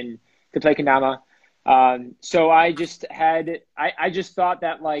win and to play kendama. So I just thought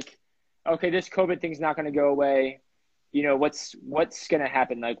that like, okay, this COVID thing's not going to go away. What's going to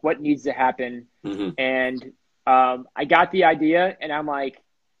happen? Like what needs to happen? Hmm. And I got the idea and I'm like,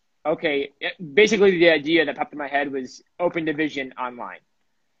 okay, basically the idea that popped in my head was open division online.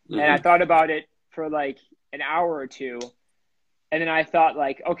 And I Mm-hmm. thought about it for like an hour or two. And then I thought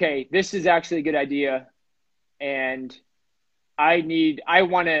like, okay, this is actually a good idea. And I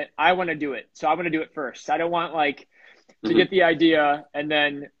want to do it. So I want to do it first. I don't want like to Mm-hmm. get the idea and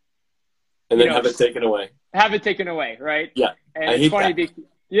then, And you then know, have it taken away. have it taken away. Right. Yeah, And I it's hate funny. that.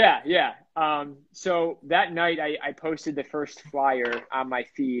 Yeah. Yeah. So that night I posted the first flyer on my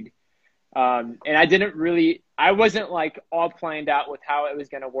feed. And I wasn't like all planned out with how it was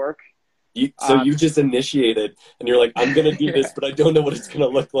going to work. So Um, you just initiated, and you're like, I'm gonna do this, yeah. but I don't know what it's gonna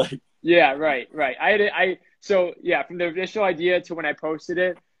look like. Yeah, right, right. So yeah, from the initial idea to when I posted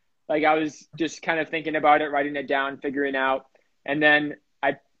it, like I was just kind of thinking about it, writing it down, figuring out, and then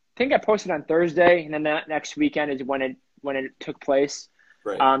I think I posted on Thursday, and then that next weekend is when it took place.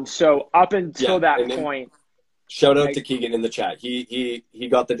 Right. So up until Yeah. that And then point, shout out to like, Keegan in the chat. He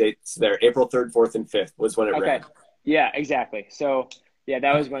got the dates there. April 3rd, 4th, and 5th was when it okay, ran. yeah, exactly. So yeah,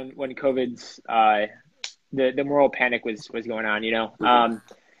 that was when COVID's the moral panic was going on, you know. Mm-hmm.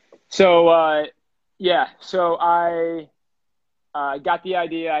 So yeah, so I got the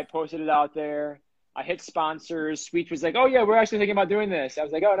idea. I posted it out there. I hit sponsors. Sweet was like, "Oh yeah, we're actually thinking about doing this." I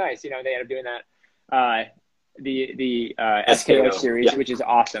was like, "Oh nice." You know, they ended up doing that. The SKO SKO. series, Yeah. which is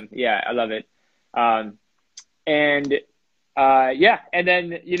awesome. Yeah, I love it. Um, and yeah, and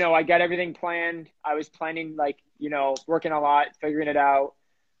then I got everything planned. I was planning like working a lot, figuring it out.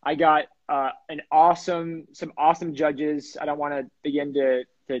 I got some awesome judges. I don't want to begin to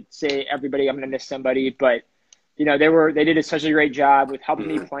say everybody. I'm going to miss somebody, but they did such a great job with helping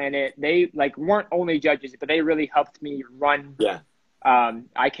me Mm-hmm. plan it. They like weren't only judges, but they really helped me run Yeah.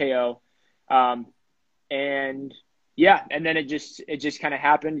 IKO. And yeah, and then it just kind of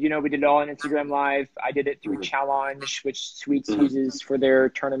happened. We did it all on Instagram Live. I did it through Mm-hmm. Challenge, which Sweets Mm-hmm. uses for their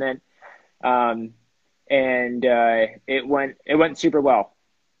tournament. And it went super well.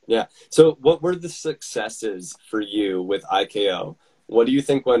 Yeah. So what were the successes for you with IKO? What do you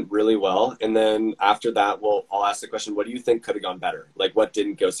think went really well? And then after that, I'll ask the question, what do you think could have gone better? Like what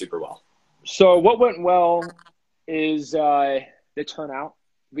didn't go super well? So what went well is the turnout.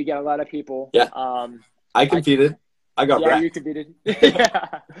 We got a lot of people. Yeah. I I competed. I got Yeah, you wrecked. competed.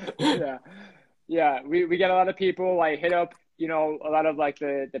 Yeah, yeah, yeah. We got a lot of people. I hit up a lot of like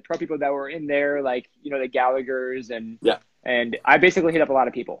the pro people that were in there, like the Gallaghers Yeah. and I basically hit up a lot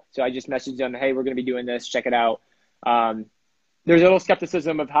of people. So I just messaged them, hey, we're going to be doing this. Check it out. There's a little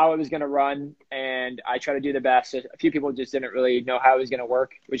skepticism of how it was going to run, and I try to do the best. A few people just didn't really know how it was going to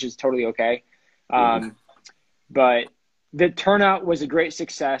work, which is totally okay. Mm-hmm. But the turnout was a great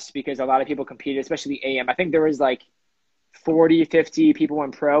success because a lot of people competed, especially AM. I think there was like 40, 50 people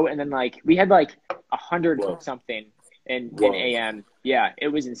in pro, and then like we had like 100 Whoa. something in Whoa. AM. Yeah, it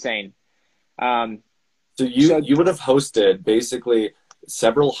was insane. Um, So you would have hosted basically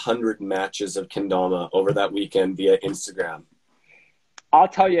several hundred matches of kendama over that weekend via Instagram. I'll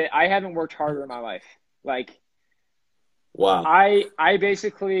tell you, I haven't worked harder in my life. Like Wow. I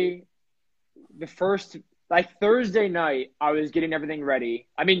basically the first like Thursday night, I was getting everything ready.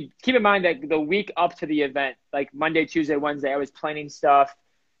 I mean, keep in mind that the week up to the event, like Monday, Tuesday, Wednesday, I was planning stuff,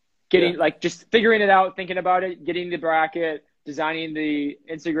 getting like just figuring it out, thinking about it, getting the bracket, designing the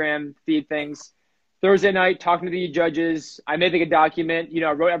Instagram feed things. Thursday night, talking to the judges. I made like a document,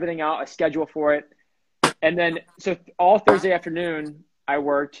 wrote everything out, a schedule for it. And then, so all Thursday afternoon, I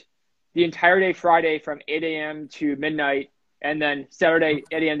worked the entire day Friday from 8 a.m. to midnight. And then Saturday,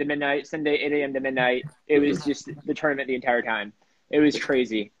 8 a.m. to midnight, Sunday, 8 a.m. to midnight. It was just the tournament the entire time. It was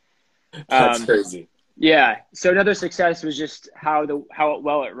crazy. That's crazy. Yeah. So another success was just how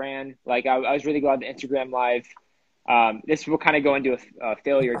well it ran. Like I was really glad the Instagram Live. This will kind of go into a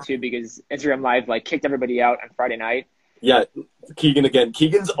failure too because Instagram Live like kicked everybody out on Friday night. Yeah, Keegan again.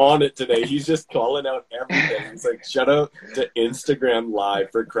 Keegan's on it today. He's just calling out everything. He's like, shout out to Instagram Live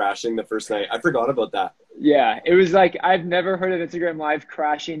for crashing the first night. I forgot about that. Yeah, it was like I've never heard of Instagram Live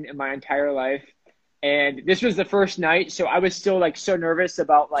crashing in my entire life. And this was the first night, so I was still like so nervous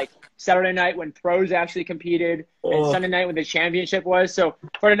about like Saturday night when pros actually competed and Sunday night when the championship was. So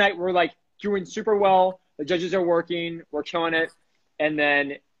Friday night we're like doing super well. The judges are working, we're killing it, and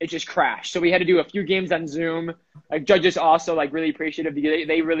then it just crashed. So we had to do a few games on Zoom. Like judges also like really appreciative because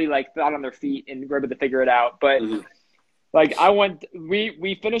they really like thought on their feet and were able to figure it out. But like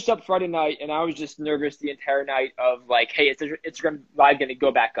we finished up Friday night and I was just nervous the entire night of like, hey, is Instagram Live going to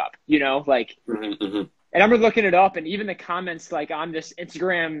go back up? Like, and I remember looking it up and even the comments like on this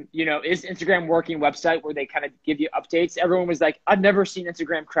Instagram, is Instagram working website where they kind of give you updates. Everyone was like, I've never seen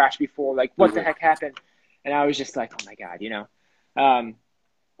Instagram crash before. Like what the heck happened? And I was just like, oh my God,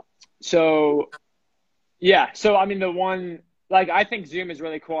 So yeah, so I mean the one like I think Zoom is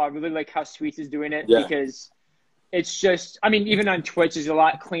really cool. I really like how Sweets is doing it Yeah, because it's just I mean even on Twitch is a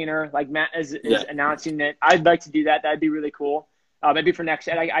lot cleaner. Like Matt is yeah, announcing it. I'd like to do that. That'd be really cool. Maybe for next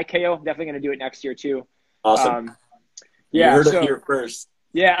at IKO, definitely gonna do it next year too. awesome. Um, You yeah, heard it so here first.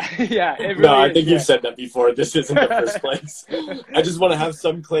 yeah, yeah, it No, really I is. think you've Yeah. said that before. This isn't the first place. I just want to have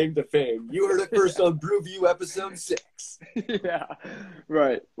some claim to fame. You heard it first on Brewview episode 6. Yeah,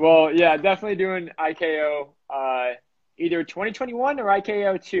 right. Well, yeah, definitely doing IKO either 2021 or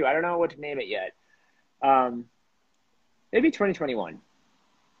IKO 2. I don't know what to name it yet. Um, maybe 2021.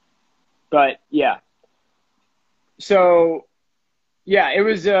 But yeah. So yeah, it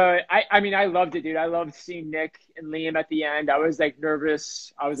was I mean I loved it, dude. I loved seeing Nick and Liam at the end. I was like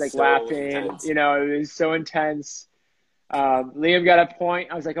nervous. I was like So laughing. intense. You know, it was so intense. Liam got a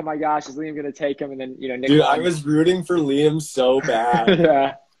point. I was like, oh my gosh, is Liam gonna take him? And then, Nick Dude, I won. was rooting for Liam so bad.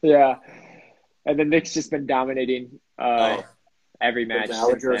 Yeah, yeah. And then Nick's just been dominating Oh, every the match since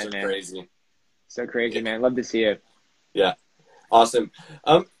Gallagher's then, are man. crazy. So crazy, Yeah. man. Love to see it. Yeah. Awesome.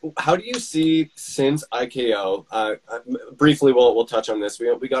 How do you see since IKO? Briefly, we'll touch on this.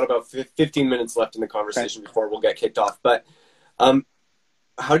 We got about 15 minutes left in the Okay. conversation before we'll get kicked off. But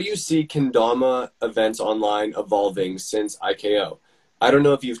how do you see kendama events online evolving since IKO? I don't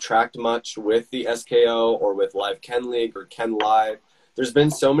know if you've tracked much with the SKO or with Live Ken League or Ken Live. There's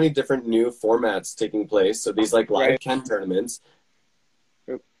been so many different new formats taking place. So these like live Right. Ken tournaments,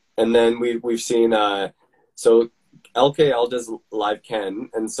 Oop. and then we've seen so LKL does Live Ken,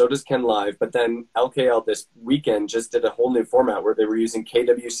 and so does Ken Live. But then LKL this weekend just did a whole new format where they were using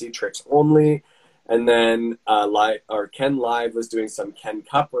KWC tricks only. And then Ken Live was doing some Ken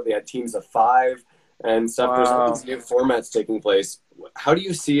Cup where they had teams of 5 and stuff. There's all Wow. these new formats taking place. How do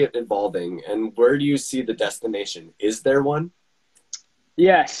you see it evolving, and where do you see the destination? Is there one?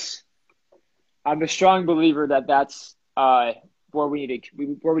 Yes. I'm a strong believer that that's where we need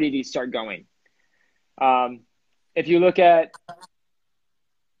to start going. Um, if you look at,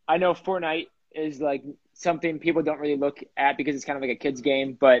 I know Fortnite is like something people don't really look at because it's kind of like a kid's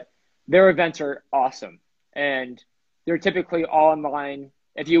game, but their events are awesome. And they're typically all on the line.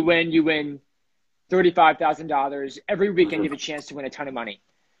 If you win, you win $35,000. Every weekend, you have a chance to win a ton of money.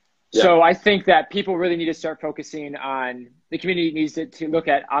 Yeah. So I think that people really need to start focusing on the community needs to look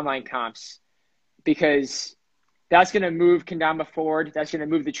at online comps because that's going to move Kendama forward. That's going to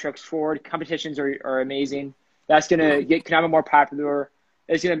move the tricks forward. Competitions are amazing. That's going to get Kendama more popular.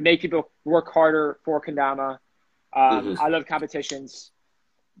 It's going to make people work harder for Kendama. I love competitions,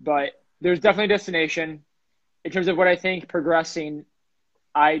 but there's definitely a destination. In terms of what I think progressing,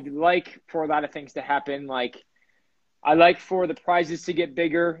 I'd like for a lot of things to happen. Like, I like for the prizes to get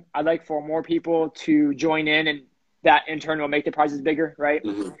bigger. I like for more people to join in, and that in turn will make the prizes bigger, right?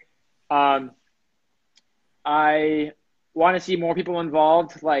 Um, I want to see more people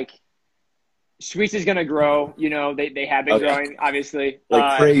involved. Like, Sweets is going to grow. They have been growing, obviously.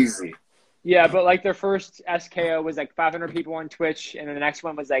 Like crazy. Yeah, but like their first SKO was like 500 people on Twitch, and then the next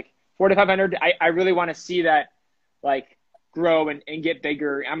one was like 400 to 500. I really want to see that like grow and get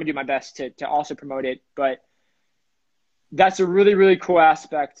bigger. I'm gonna do my best to also promote it, but that's a really, really cool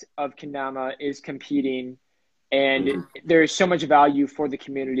aspect of Kendama is competing, and there's so much value for the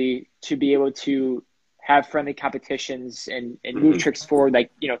community to be able to have friendly competitions and move tricks forward.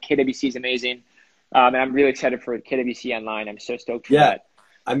 Like, KWC is amazing. And I'm really excited for KWC Online. I'm so stoked for that.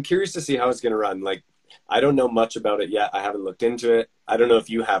 I'm curious to see how it's going to run. Like, I don't know much about it yet. I haven't looked into it. I don't know if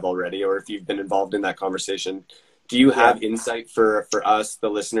you have already or if you've been involved in that conversation. Do you have insight for us, the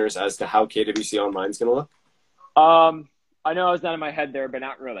listeners, as to how KWC Online is going to look? I know I was not in my head there, but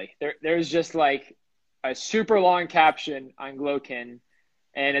not really. There's just like a super long caption on Glowkin,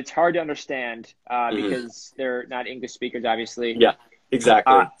 and it's hard to understand because they're not English speakers, obviously. Yeah,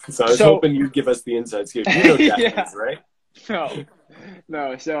 exactly. So I was hoping you'd give us the insights. You know Japanese, right?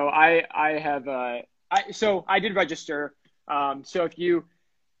 No. So I have so I did register. So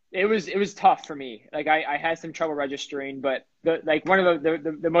it was tough for me. Like I had some trouble registering, but one of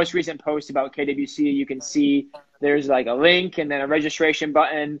the most recent posts about KWC, you can see there's like a link and then a registration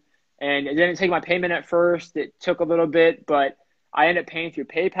button, and it didn't take my payment at first. It took a little bit, but I ended up paying through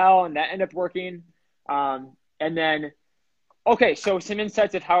PayPal, and that ended up working. And then, okay, so some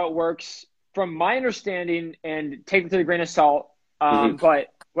insights of how it works from my understanding, and take it to a grain of salt.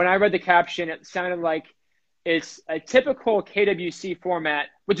 But when I read the caption, it sounded like it's a typical KWC format,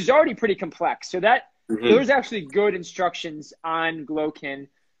 which is already pretty complex. So that there's actually good instructions on Glowkin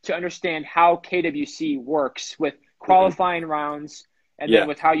to understand how KWC works with qualifying rounds and then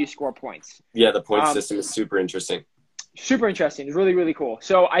with how you score points. Yeah, the point system is super interesting. Super interesting. It's really, really cool.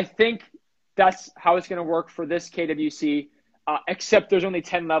 So I think that's how it's going to work for this KWC, except there's only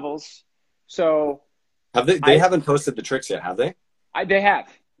 10 levels. So Have they? They haven't posted the tricks yet, have they? They have.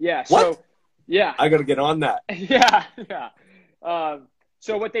 Yeah. What? So, yeah. I got to get on that. Yeah. Yeah.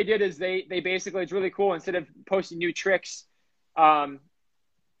 So what they did is they basically, it's really cool. Instead of posting new tricks, Gokin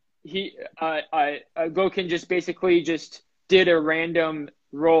just basically just did a random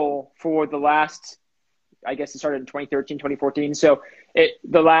roll for the last, I guess it started in 2013, 2014. So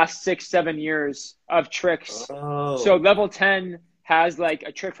the last 6-7 years of tricks. Oh. So level 10 has like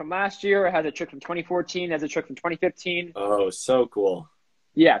a trick from last year. It has a trick from 2014. Has a trick from 2015. Oh, so cool.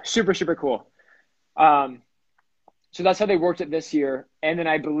 Yeah, super, super cool. So that's how they worked it this year. And then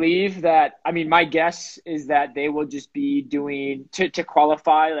I believe that, I mean, my guess is that they will just be doing, to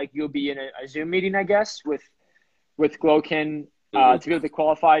qualify, like you'll be in a Zoom meeting, I guess, with Glokin to be able to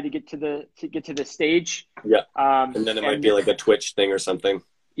qualify to get to the stage. Yeah. And then it might be like a Twitch thing or something.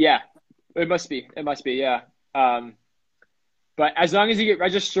 Yeah, it must be. Yeah. But as long as you get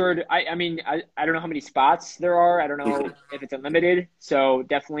registered, I mean, I don't know how many spots there are. I don't know if it's unlimited. So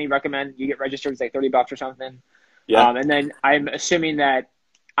definitely recommend you get registered. It's like $30 or something. Yeah. And then I'm assuming that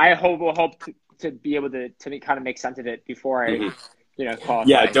will hope to be able to kind of make sense of it before I, qualify.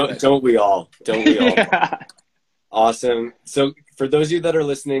 Yeah. Don't we all? Yeah. Awesome. So for those of you that are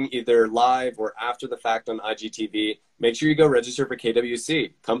listening either live or after the fact on IGTV, make sure you go register for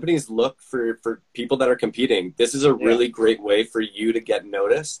KWC. Companies look for people that are competing. This is a really great way for you to get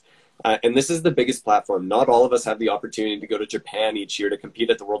noticed. And this is the biggest platform. Not all of us have the opportunity to go to Japan each year to compete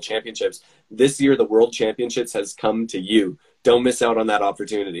at the World Championships. This year, the World Championships has come to you. Don't miss out on that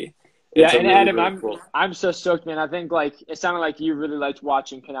opportunity. Yeah, and Adam, I'm so stoked, man. I think like it sounded like you really liked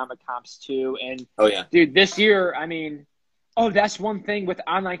watching Konami comps too. And dude, this year, I mean, that's one thing with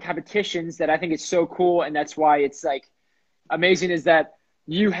online competitions that I think is so cool, and that's why it's like amazing is that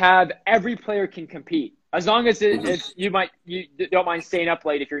you have every player can compete as long as you don't mind staying up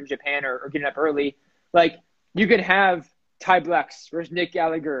late if you're in Japan or getting up early. Like you could have Ty Blex versus Nick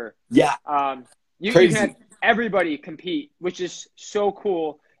Gallagher. Yeah, you can have everybody compete, which is so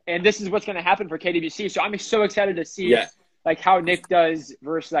cool. And this is what's going to happen for KWC. So I'm so excited to see like how Nick does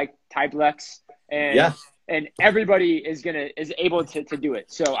versus like Ty Blex and everybody is able to do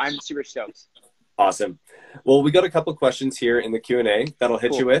it. So I'm super stoked. Awesome. Well, we got a couple questions here in the Q&A that'll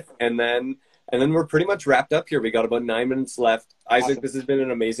hit you with, and then we're pretty much wrapped up here. We got about 9 minutes left. Isaac, This has been an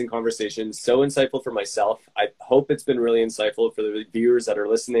amazing conversation. So insightful for myself. I hope it's been really insightful for the viewers that are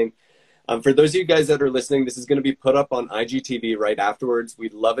listening. For those of you guys that are listening, this is going to be put up on IGTV right afterwards.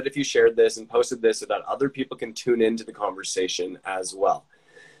 We'd love it if you shared this and posted this so that other people can tune into the conversation as well.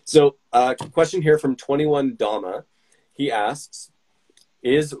 So question here from 21 Dama. He asks,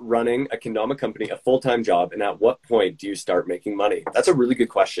 is running a kendama company a full-time job, and at what point do you start making money? That's a really good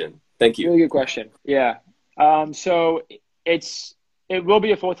question. Thank you. Really good question. Yeah. So it will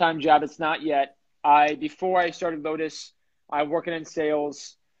be a full-time job. It's not yet. Before I started Lotus, I'm working in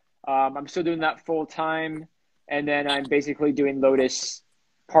sales. I'm still doing that full-time, and then I'm basically doing Lotus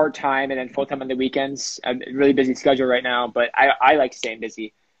part-time and then full-time on the weekends. I'm a really busy schedule right now, but I like staying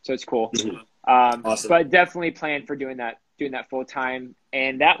busy, so it's cool. Awesome. But definitely plan for doing that full-time.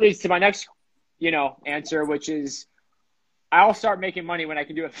 And that leads to my next, answer, which is I'll start making money when I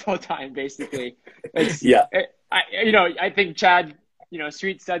can do it full-time, basically. I think Chad,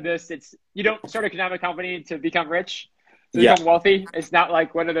 Sweet said this. You don't start a kendama company to become rich. To become wealthy. It's not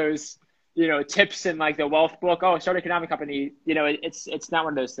like one of those, tips in like the wealth book. Oh, start a kendama company. It's not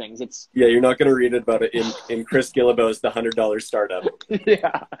one of those things. You're not going to read about it in Chris Guillebeau's The $100 Startup.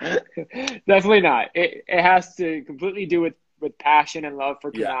 Yeah, definitely not. It has to completely do with passion and love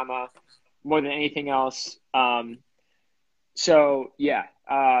for kendama more than anything else. I'm excited.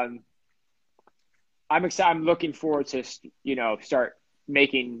 I'm looking forward to start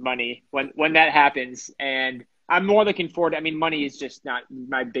making money when that happens, and I'm more looking forward. I mean, money is just not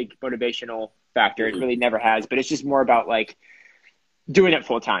my big motivational factor. It really never has, but it's just more about like doing it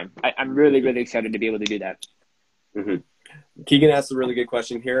full time. I'm really, really excited to be able to do that. Keegan asked a really good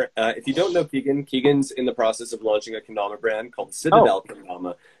question here. If you don't know Keegan's in the process of launching a kendama brand called Citadel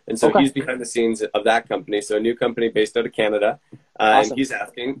Kendama. And so he's behind the scenes of that company. So a new company based out of Canada. Awesome. And he's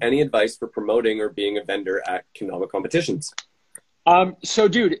asking any advice for promoting or being a vendor at kendama competitions. So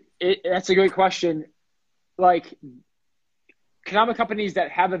dude, that's a great question. Like kendama companies that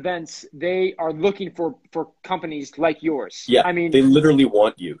have events, they are looking for companies like yours. Yeah, I mean, they literally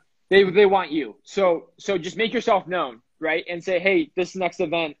want you. They want you. So just make yourself known, right? And say, hey, this next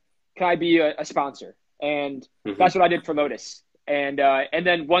event, can I be a sponsor? And that's what I did for Lotus. And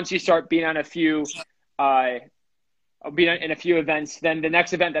then once you start being on a few I'll be in a few events. Then the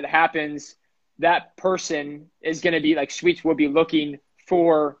next event that happens, that person is going to be like Sweets will be looking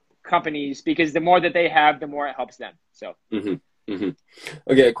for companies because the more that they have, the more it helps them. So.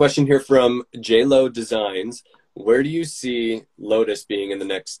 Okay, a question here from JLo Designs. Where do you see Lotus being in the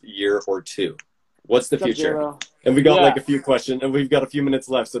next year or two? What's the future? And we got like a few questions, and we've got a few minutes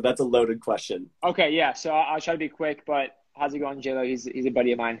left, so that's a loaded question. Okay, yeah. So I'll try to be quick, but how's it going, JLo? He's a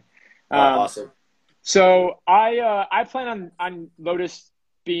buddy of mine. Awesome. So I plan on Lotus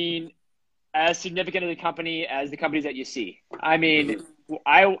being as significant as a company as the companies that you see. I mean,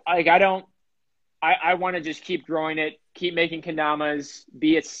 I want to just keep growing it, keep making kendamas,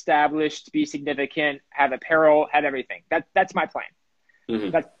 be established, be significant, have apparel, have everything. That's my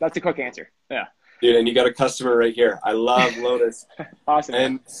plan. That's a quick answer. Yeah. Dude, and you got a customer right here. I love Lotus. Awesome.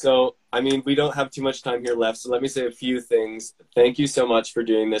 And so, I mean, we don't have too much time here left, so let me say a few things. Thank you so much for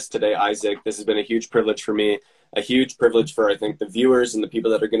doing this today, Isaac. This has been a huge privilege for me, a huge privilege for, I think, the viewers and the people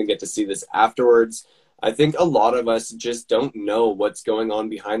that are going to get to see this afterwards. I think a lot of us just don't know what's going on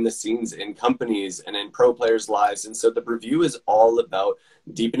behind the scenes in companies and in pro players' lives. And so the review is all about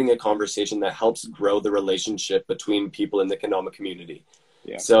deepening a conversation that helps grow the relationship between people in the kendama community.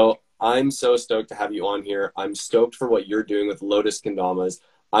 Yeah. So I'm so stoked to have you on here. I'm stoked for what you're doing with Lotus Kendamas.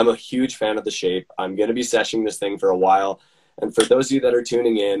 I'm a huge fan of the shape. I'm going to be seshing this thing for a while. And for those of you that are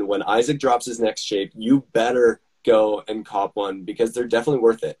tuning in, when Isaac drops his next shape, you better go and cop one because they're definitely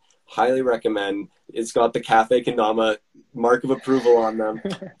worth it. Highly recommend. It's got the Cafe Kendama mark of approval on them.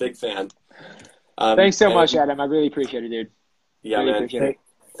 Big fan. Thanks so much, Adam. I really appreciate it, dude. Yeah, really man.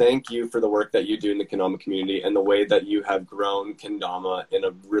 Thank you for the work that you do in the kendama community and the way that you have grown kendama in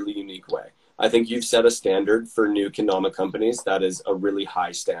a really unique way. I think you've set a standard for new kendama companies that is a really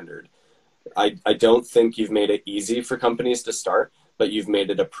high standard. I don't think you've made it easy for companies to start, but you've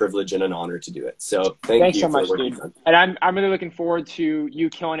made it a privilege and an honor to do it. So thanks you so much, dude. And I'm really looking forward to you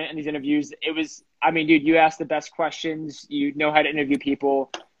killing it in these interviews. I mean, dude, you asked the best questions. You know how to interview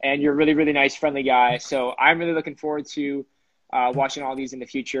people, and you're a really, really nice, friendly guy. So I'm really looking forward to watching all these in the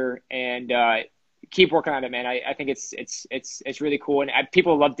future, and keep working on it, man. I think it's really cool, and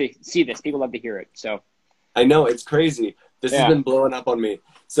people love to see this. People love to hear it. So I know it's crazy. This has been blowing up on me.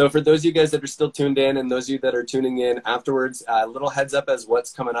 So for those of you guys that are still tuned in and those of you that are tuning in afterwards, a little heads up as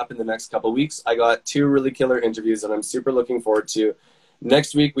what's coming up in the next couple of weeks. I got 2 really killer interviews that I'm super looking forward to.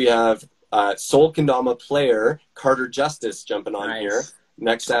 Next week we have Soul Kendama player Carter Justice jumping on here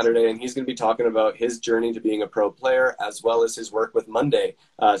next Saturday, and he's going to be talking about his journey to being a pro player as well as his work with Monday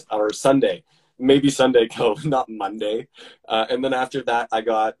or Sunday. Maybe Sunday go, not Monday. And then after that, I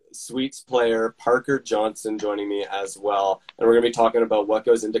got Sweets player Parker Johnson joining me as well. And we're going to be talking about what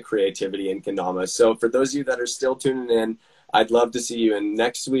goes into creativity in kendama. So for those of you that are still tuning in, I'd love to see you in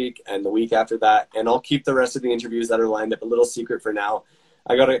next week and the week after that. And I'll keep the rest of the interviews that are lined up a little secret for now.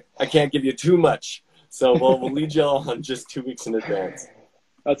 I can't give you too much. So we'll lead you all on just 2 weeks in advance.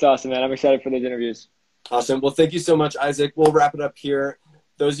 That's awesome, man. I'm excited for those interviews. Awesome. Well, thank you so much, Isaac. We'll wrap it up here.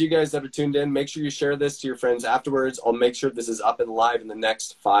 Those of you guys that are tuned in, make sure you share this to your friends afterwards. I'll make sure this is up and live in the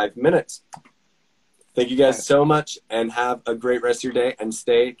next 5 minutes. Thank you guys so much, and have a great rest of your day, and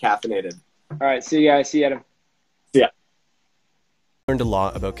stay caffeinated. All right. See you guys. See you, Adam. See ya. Learned a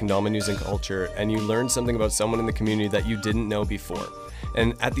lot about kendama news and culture, and you learned something about someone in the community that you didn't know before.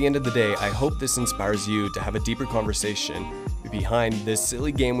 And at the end of the day, I hope this inspires you to have a deeper conversation behind this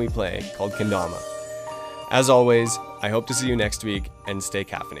silly game we play called kendama. As always, I hope to see you next week, and stay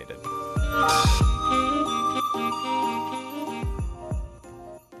caffeinated.